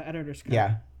 Editor's Cut.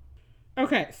 Yeah.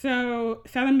 Okay, so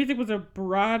Sound of Music was a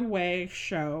Broadway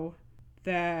show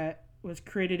that was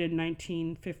created in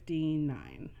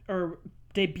 1959, or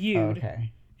debuted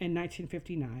in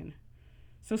 1959.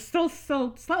 So still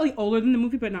slightly older than the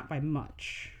movie, but not by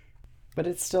much. But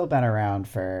it's still been around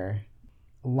for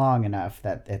long enough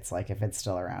that it's if it's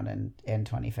still around in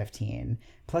 2015.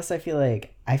 Plus, I feel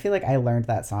like I learned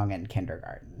that song in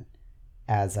kindergarten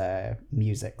as a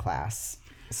music class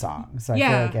song. So I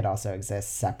feel like it also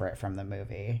exists separate from the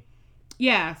movie.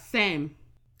 Yeah, same.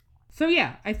 So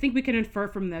yeah, I think we can infer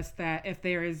from this that if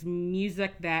there is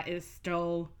music that is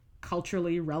still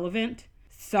culturally relevant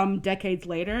some decades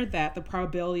later, that the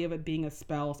probability of it being a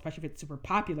spell, especially if it's super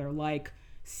popular,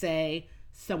 say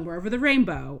Somewhere Over the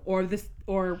Rainbow or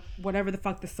whatever the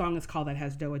fuck the song is called that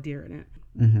has Doe a deer in it.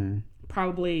 Mm-hmm.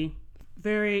 Probably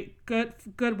very good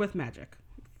with magic.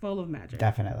 Full of magic.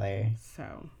 Definitely.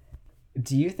 So...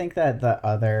 Do you think that the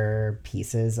other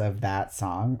pieces of that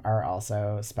song are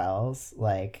also spells?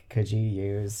 Could you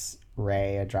use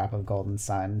Ray, a drop of golden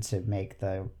sun, to make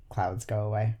the clouds go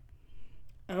away?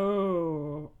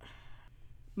 Oh.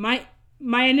 My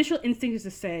initial instinct is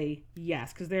to say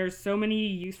yes, because there's so many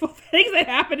useful things that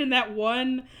happen in that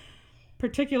one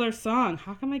particular song.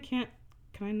 How come can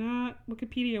I not?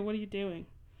 Wikipedia, what are you doing?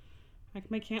 How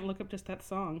come I can't look up just that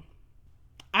song?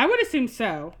 I would assume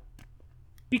so.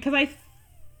 Because I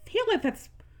feel like that's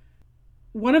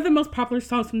one of the most popular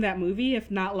songs from that movie,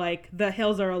 if not The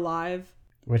Hills Are Alive.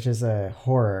 Which is a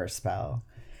horror spell.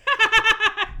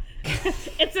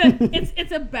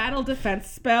 It's a battle defense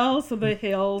spell, so the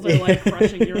hills are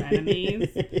crushing your enemies.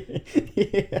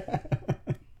 Yeah.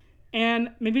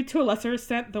 And maybe to a lesser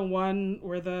extent, the one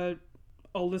where the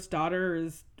oldest daughter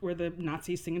is where the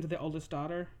Nazis sing to the oldest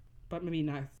daughter, but maybe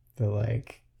not.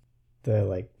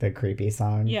 The creepy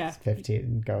song. Yeah.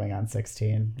 15 going on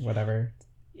 16, whatever.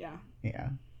 Yeah. Yeah.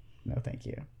 No, thank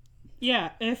you. Yeah,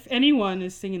 if anyone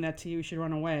is singing that to you, you should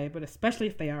run away, but especially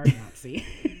if they are a Nazi.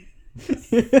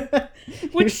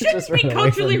 Which shouldn't be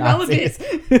culturally relevant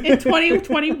in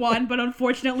 2021, but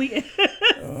unfortunately is.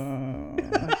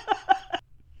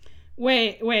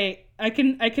 Wait. I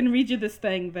can read you this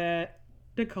thing that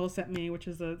Nicole sent me, which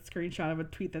is a screenshot of a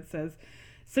tweet that says,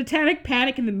 "Satanic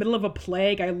panic in the middle of a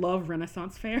plague. I love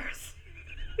Renaissance fairs."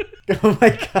 Oh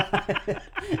my god.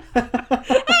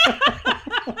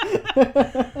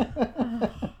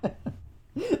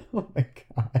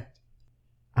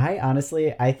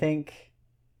 honestly, I think,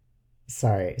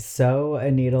 sorry, sew a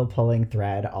needle pulling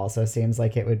thread also seems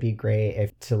like it would be great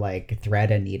if to like thread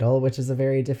a needle, which is a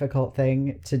very difficult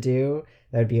thing to do.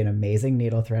 That would be an amazing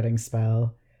needle threading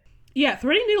spell. Yeah,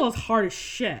 threading needle is hard as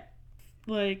shit.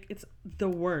 Like, it's the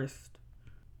worst.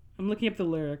 I'm looking up the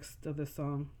lyrics of this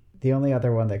song. The only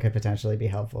other one that could potentially be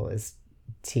helpful is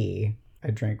tea,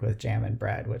 a drink with jam and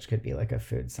bread, which could be like a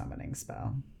food summoning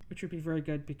spell. Which would be very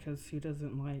good because who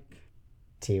doesn't like...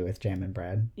 Tea with jam and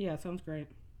bread. Yeah, sounds great.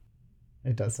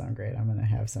 It does sound great. I'm going to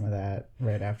have some of that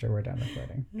right after we're done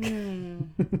recording.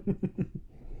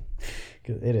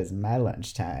 Because it is my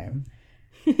lunchtime.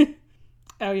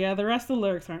 Oh yeah, the rest of the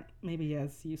lyrics aren't maybe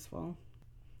as useful.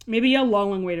 Maybe a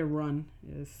long way to run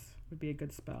would be a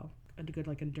good spell. A good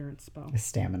like endurance spell. A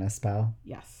stamina spell.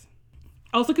 Yes.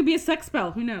 Also could be a sex spell.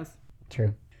 Who knows?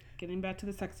 True. Getting back to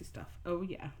the sexy stuff. Oh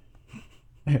yeah.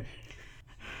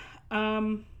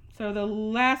 So the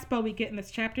last spell we get in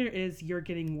this chapter is You're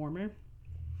Getting Warmer.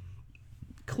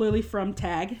 Clearly from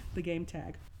Tag, the game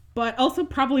Tag. But also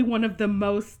probably one of the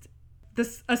most...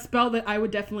 a spell that I would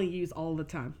definitely use all the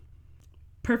time.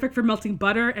 Perfect for melting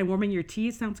butter and warming your tea.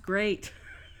 Sounds great.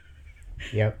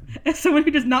 Yep. As someone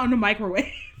who does not own a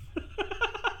microwave.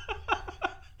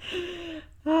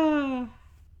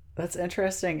 That's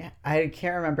interesting. I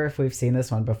can't remember if we've seen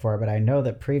this one before, but I know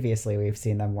that previously we've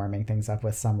seen them warming things up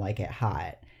with some like it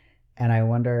hot. And I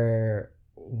wonder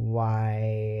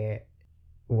why,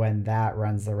 when that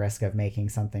runs the risk of making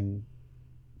something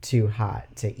too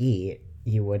hot to eat,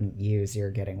 you wouldn't use You're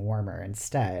Getting Warmer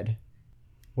instead,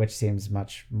 which seems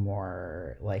much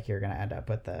more like you're going to end up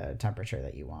with the temperature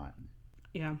that you want.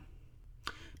 Yeah.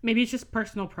 Maybe it's just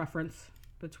personal preference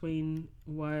between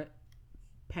what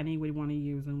Penny would want to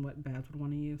use and what Baz would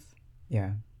want to use.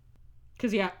 Yeah.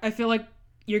 Because, yeah, I feel like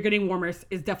You're Getting Warmer is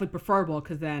definitely preferable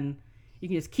because then you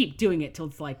can just keep doing it till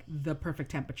it's like the perfect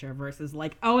temperature versus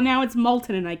like, oh, now it's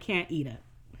molten and I can't eat it.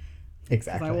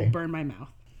 Exactly. I will burn my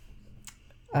mouth.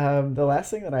 The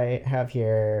last thing that I have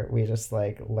here, we just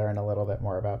like learn a little bit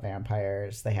more about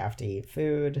vampires. They have to eat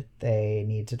food. They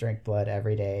need to drink blood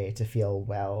every day to feel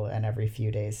well and every few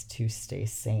days to stay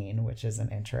sane, which is an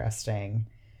interesting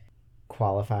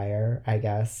qualifier, I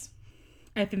guess.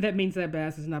 I think that means that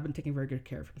Baz has not been taking very good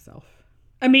care of himself.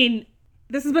 I mean,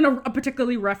 this has been a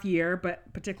particularly rough year, but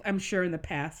I'm sure in the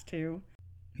past too.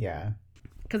 Yeah.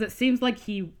 Because it seems like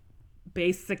he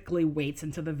basically waits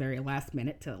until the very last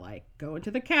minute to like go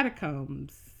into the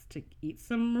catacombs to eat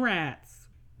some rats,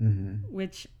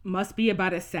 which must be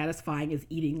about as satisfying as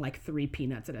eating like 3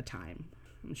 peanuts at a time,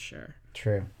 I'm sure.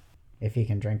 True. If he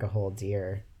can drink a whole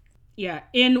deer. Yeah,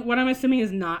 in what I'm assuming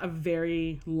is not a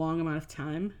very long amount of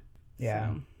time.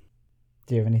 Yeah. So.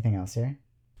 Do you have anything else here?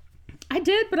 I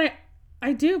did, but I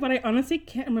honestly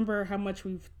can't remember how much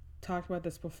we've talked about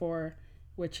this before,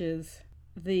 which is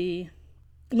the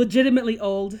legitimately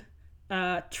old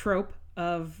trope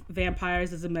of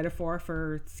vampires as a metaphor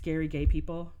for scary gay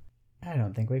people. I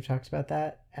don't think we've talked about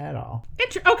that at all.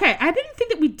 Okay, I didn't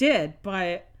think that we did,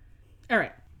 but all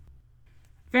right.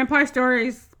 Vampire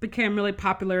stories became really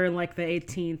popular in like the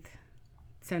 18th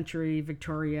century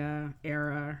Victoria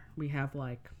era. We have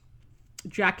like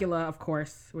Dracula, of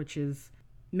course, which is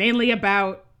mainly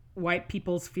about white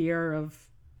people's fear of,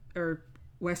 or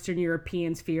Western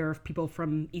Europeans' fear of people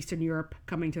from Eastern Europe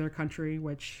coming to their country,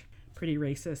 which pretty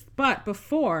racist. But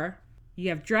before you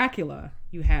have Dracula,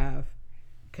 you have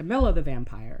Camilla the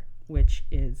vampire, which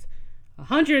is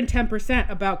 110%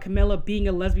 about Camilla being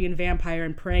a lesbian vampire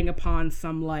and preying upon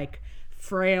some like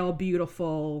frail,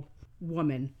 beautiful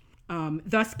woman,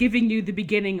 thus giving you the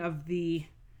beginning of the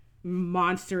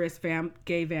monstrous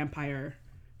gay vampire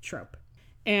trope.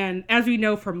 And as we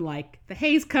know from like the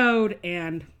Hays Code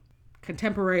and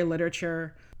contemporary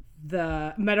literature,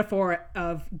 the metaphor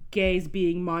of gays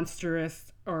being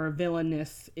monstrous or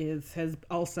villainous has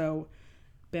also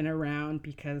been around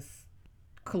because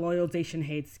colonialization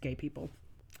hates gay people.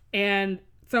 And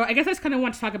so I guess I just kind of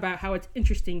want to talk about how it's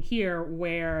interesting here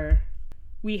where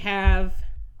we have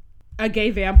a gay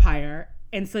vampire,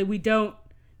 and so we don't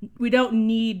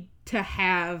need to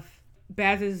have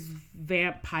Baz's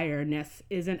vampireness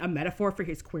isn't a metaphor for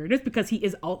his queerness because he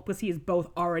is both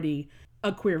already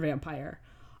a queer vampire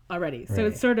already. So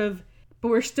It's sort of, but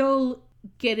we're still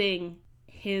getting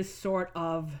his sort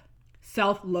of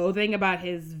self-loathing about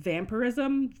his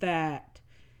vampirism that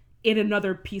in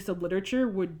another piece of literature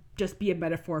would just be a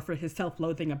metaphor for his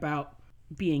self-loathing about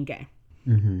being gay.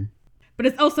 Mm-hmm. But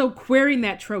it's also queering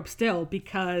that trope still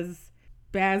because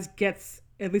Baz gets,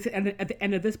 at least at the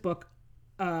end of this book,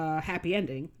 happy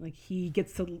ending. Like he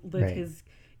gets to live his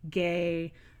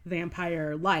gay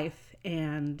vampire life,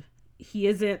 and he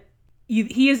isn't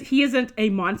he isn't a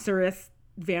monstrous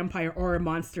vampire or a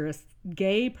monstrous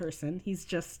gay person. He's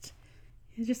just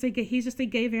a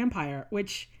gay vampire,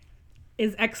 which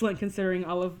is excellent considering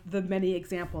all of the many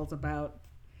examples about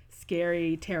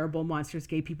scary, terrible, monstrous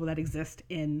gay people that exist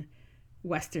in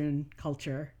Western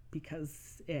culture,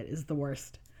 because it is the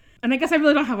worst. And I guess I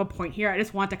really don't have a point here. I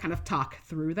just want to kind of talk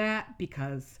through that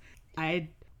because I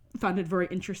found it very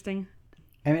interesting.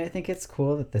 I mean, I think it's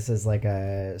cool that this is like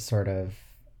a sort of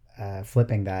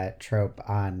flipping that trope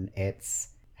on its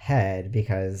head,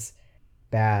 because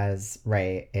Baz,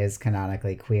 right, is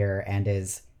canonically queer and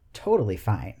is totally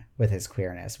fine with his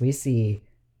queerness. We see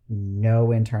no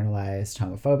internalized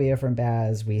homophobia from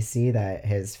Baz. We see that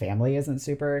his family isn't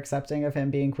super accepting of him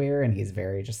being queer, and he's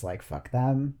very just like, fuck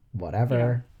them,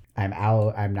 whatever. Yeah. I'm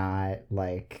out. I'm not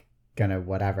like gonna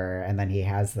whatever. And then he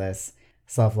has this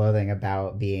self-loathing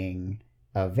about being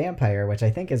a vampire, which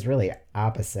I think is really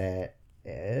opposite.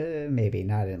 Maybe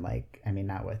not in like, I mean,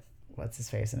 not with what's his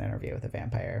face, an interview with a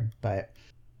vampire, but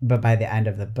by the end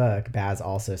of the book, Baz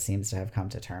also seems to have come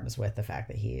to terms with the fact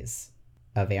that he's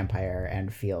a vampire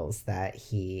and feels that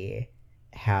he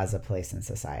has a place in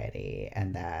society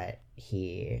and that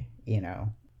he, you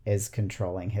know, is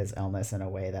controlling his illness in a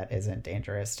way that isn't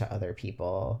dangerous to other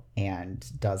people and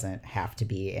doesn't have to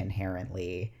be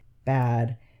inherently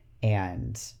bad.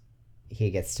 And he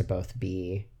gets to both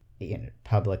be, you know,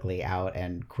 publicly out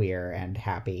and queer and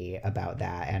happy about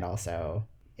that, and also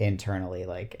internally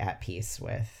like at peace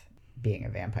with being a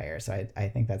vampire. So I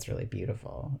think that's really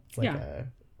beautiful. It's like a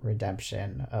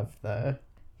redemption of the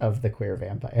queer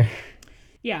vampire.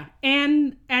 Yeah.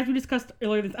 And as we discussed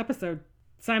earlier this episode,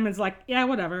 Simon's like, yeah,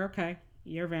 whatever, okay,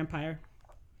 you're a vampire,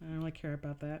 I don't really care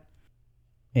about that.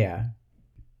 Yeah.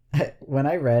 When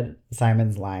I read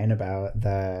Simon's line about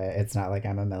it's not like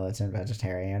I'm a militant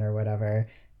vegetarian or whatever,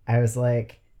 I was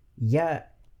like, yeah,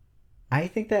 I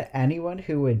think that anyone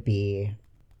who would be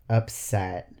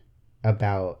upset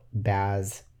about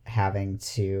Baz having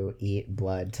to eat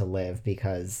blood to live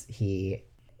because he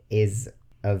is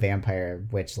a vampire,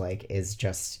 which like is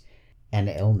just an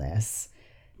illness.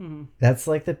 Mm-hmm. That's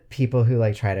like the people who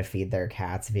like try to feed their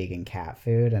cats vegan cat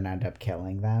food and end up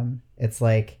killing them. It's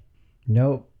like,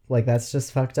 nope, like that's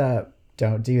just fucked up.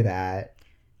 Don't do that.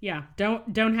 Yeah,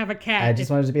 don't have a cat. I just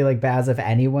wanted to be like, Baz, if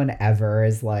anyone ever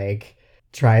is like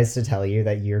tries to tell you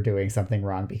that you're doing something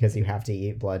wrong because you have to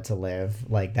eat blood to live,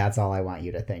 like that's all I want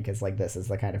you to think, is like this is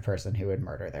the kind of person who would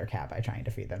murder their cat by trying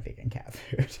to feed them vegan cat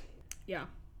food. Yeah,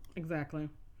 exactly.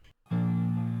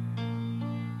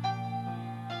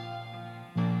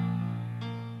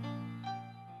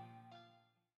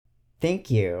 Thank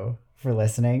you for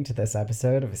listening to this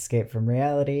episode of Escape from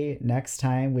Reality. Next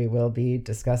time we will be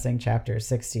discussing chapters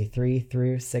 63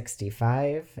 through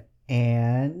 65,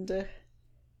 and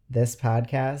this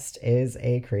podcast is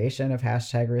a creation of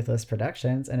 #Ruthless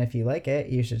Productions, and if you like it,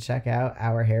 you should check out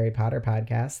our Harry Potter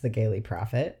podcast, The Gayly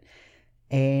Prophet,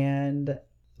 and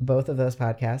both of those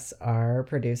podcasts are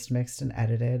produced, mixed, and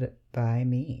edited by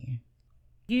me.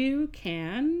 You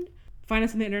can find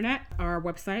us on the internet, our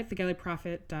website,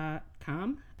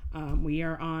 thegaylyprophet.com. We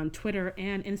are on Twitter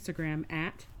and Instagram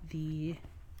at The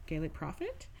Gayly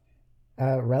Prophet.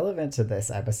 Relevant to this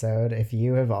episode, if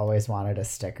you have always wanted a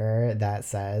sticker that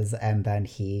says, "and then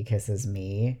he kisses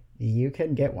me," you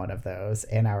can get one of those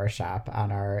in our shop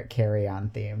on our carry-on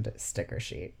themed sticker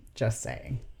sheet. Just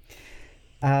saying.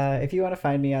 If you want to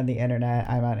find me on the internet,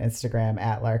 I'm on Instagram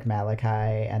at Lark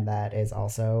Malachi, and that is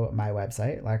also my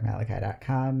website,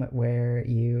 larkmalachi.com, where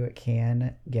you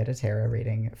can get a tarot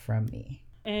reading from me.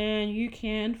 And you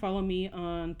can follow me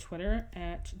on Twitter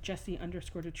at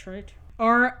Jessie_Detroit,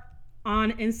 or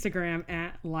on Instagram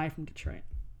at Live from Detroit.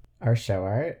 Our show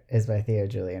art is by Theo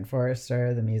Julian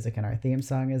Forrester. The music in our theme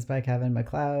song is by Kevin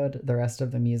MacLeod. The rest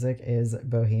of the music is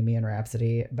Bohemian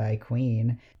Rhapsody by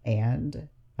Queen. And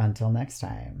until next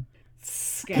time,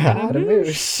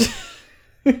 Scaramouche.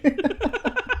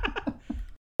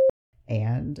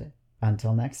 And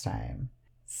until next time,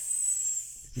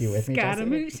 you with me,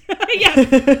 Jessie?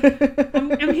 Yes.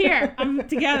 I'm here. I'm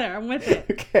together. I'm with it.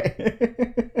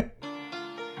 Okay.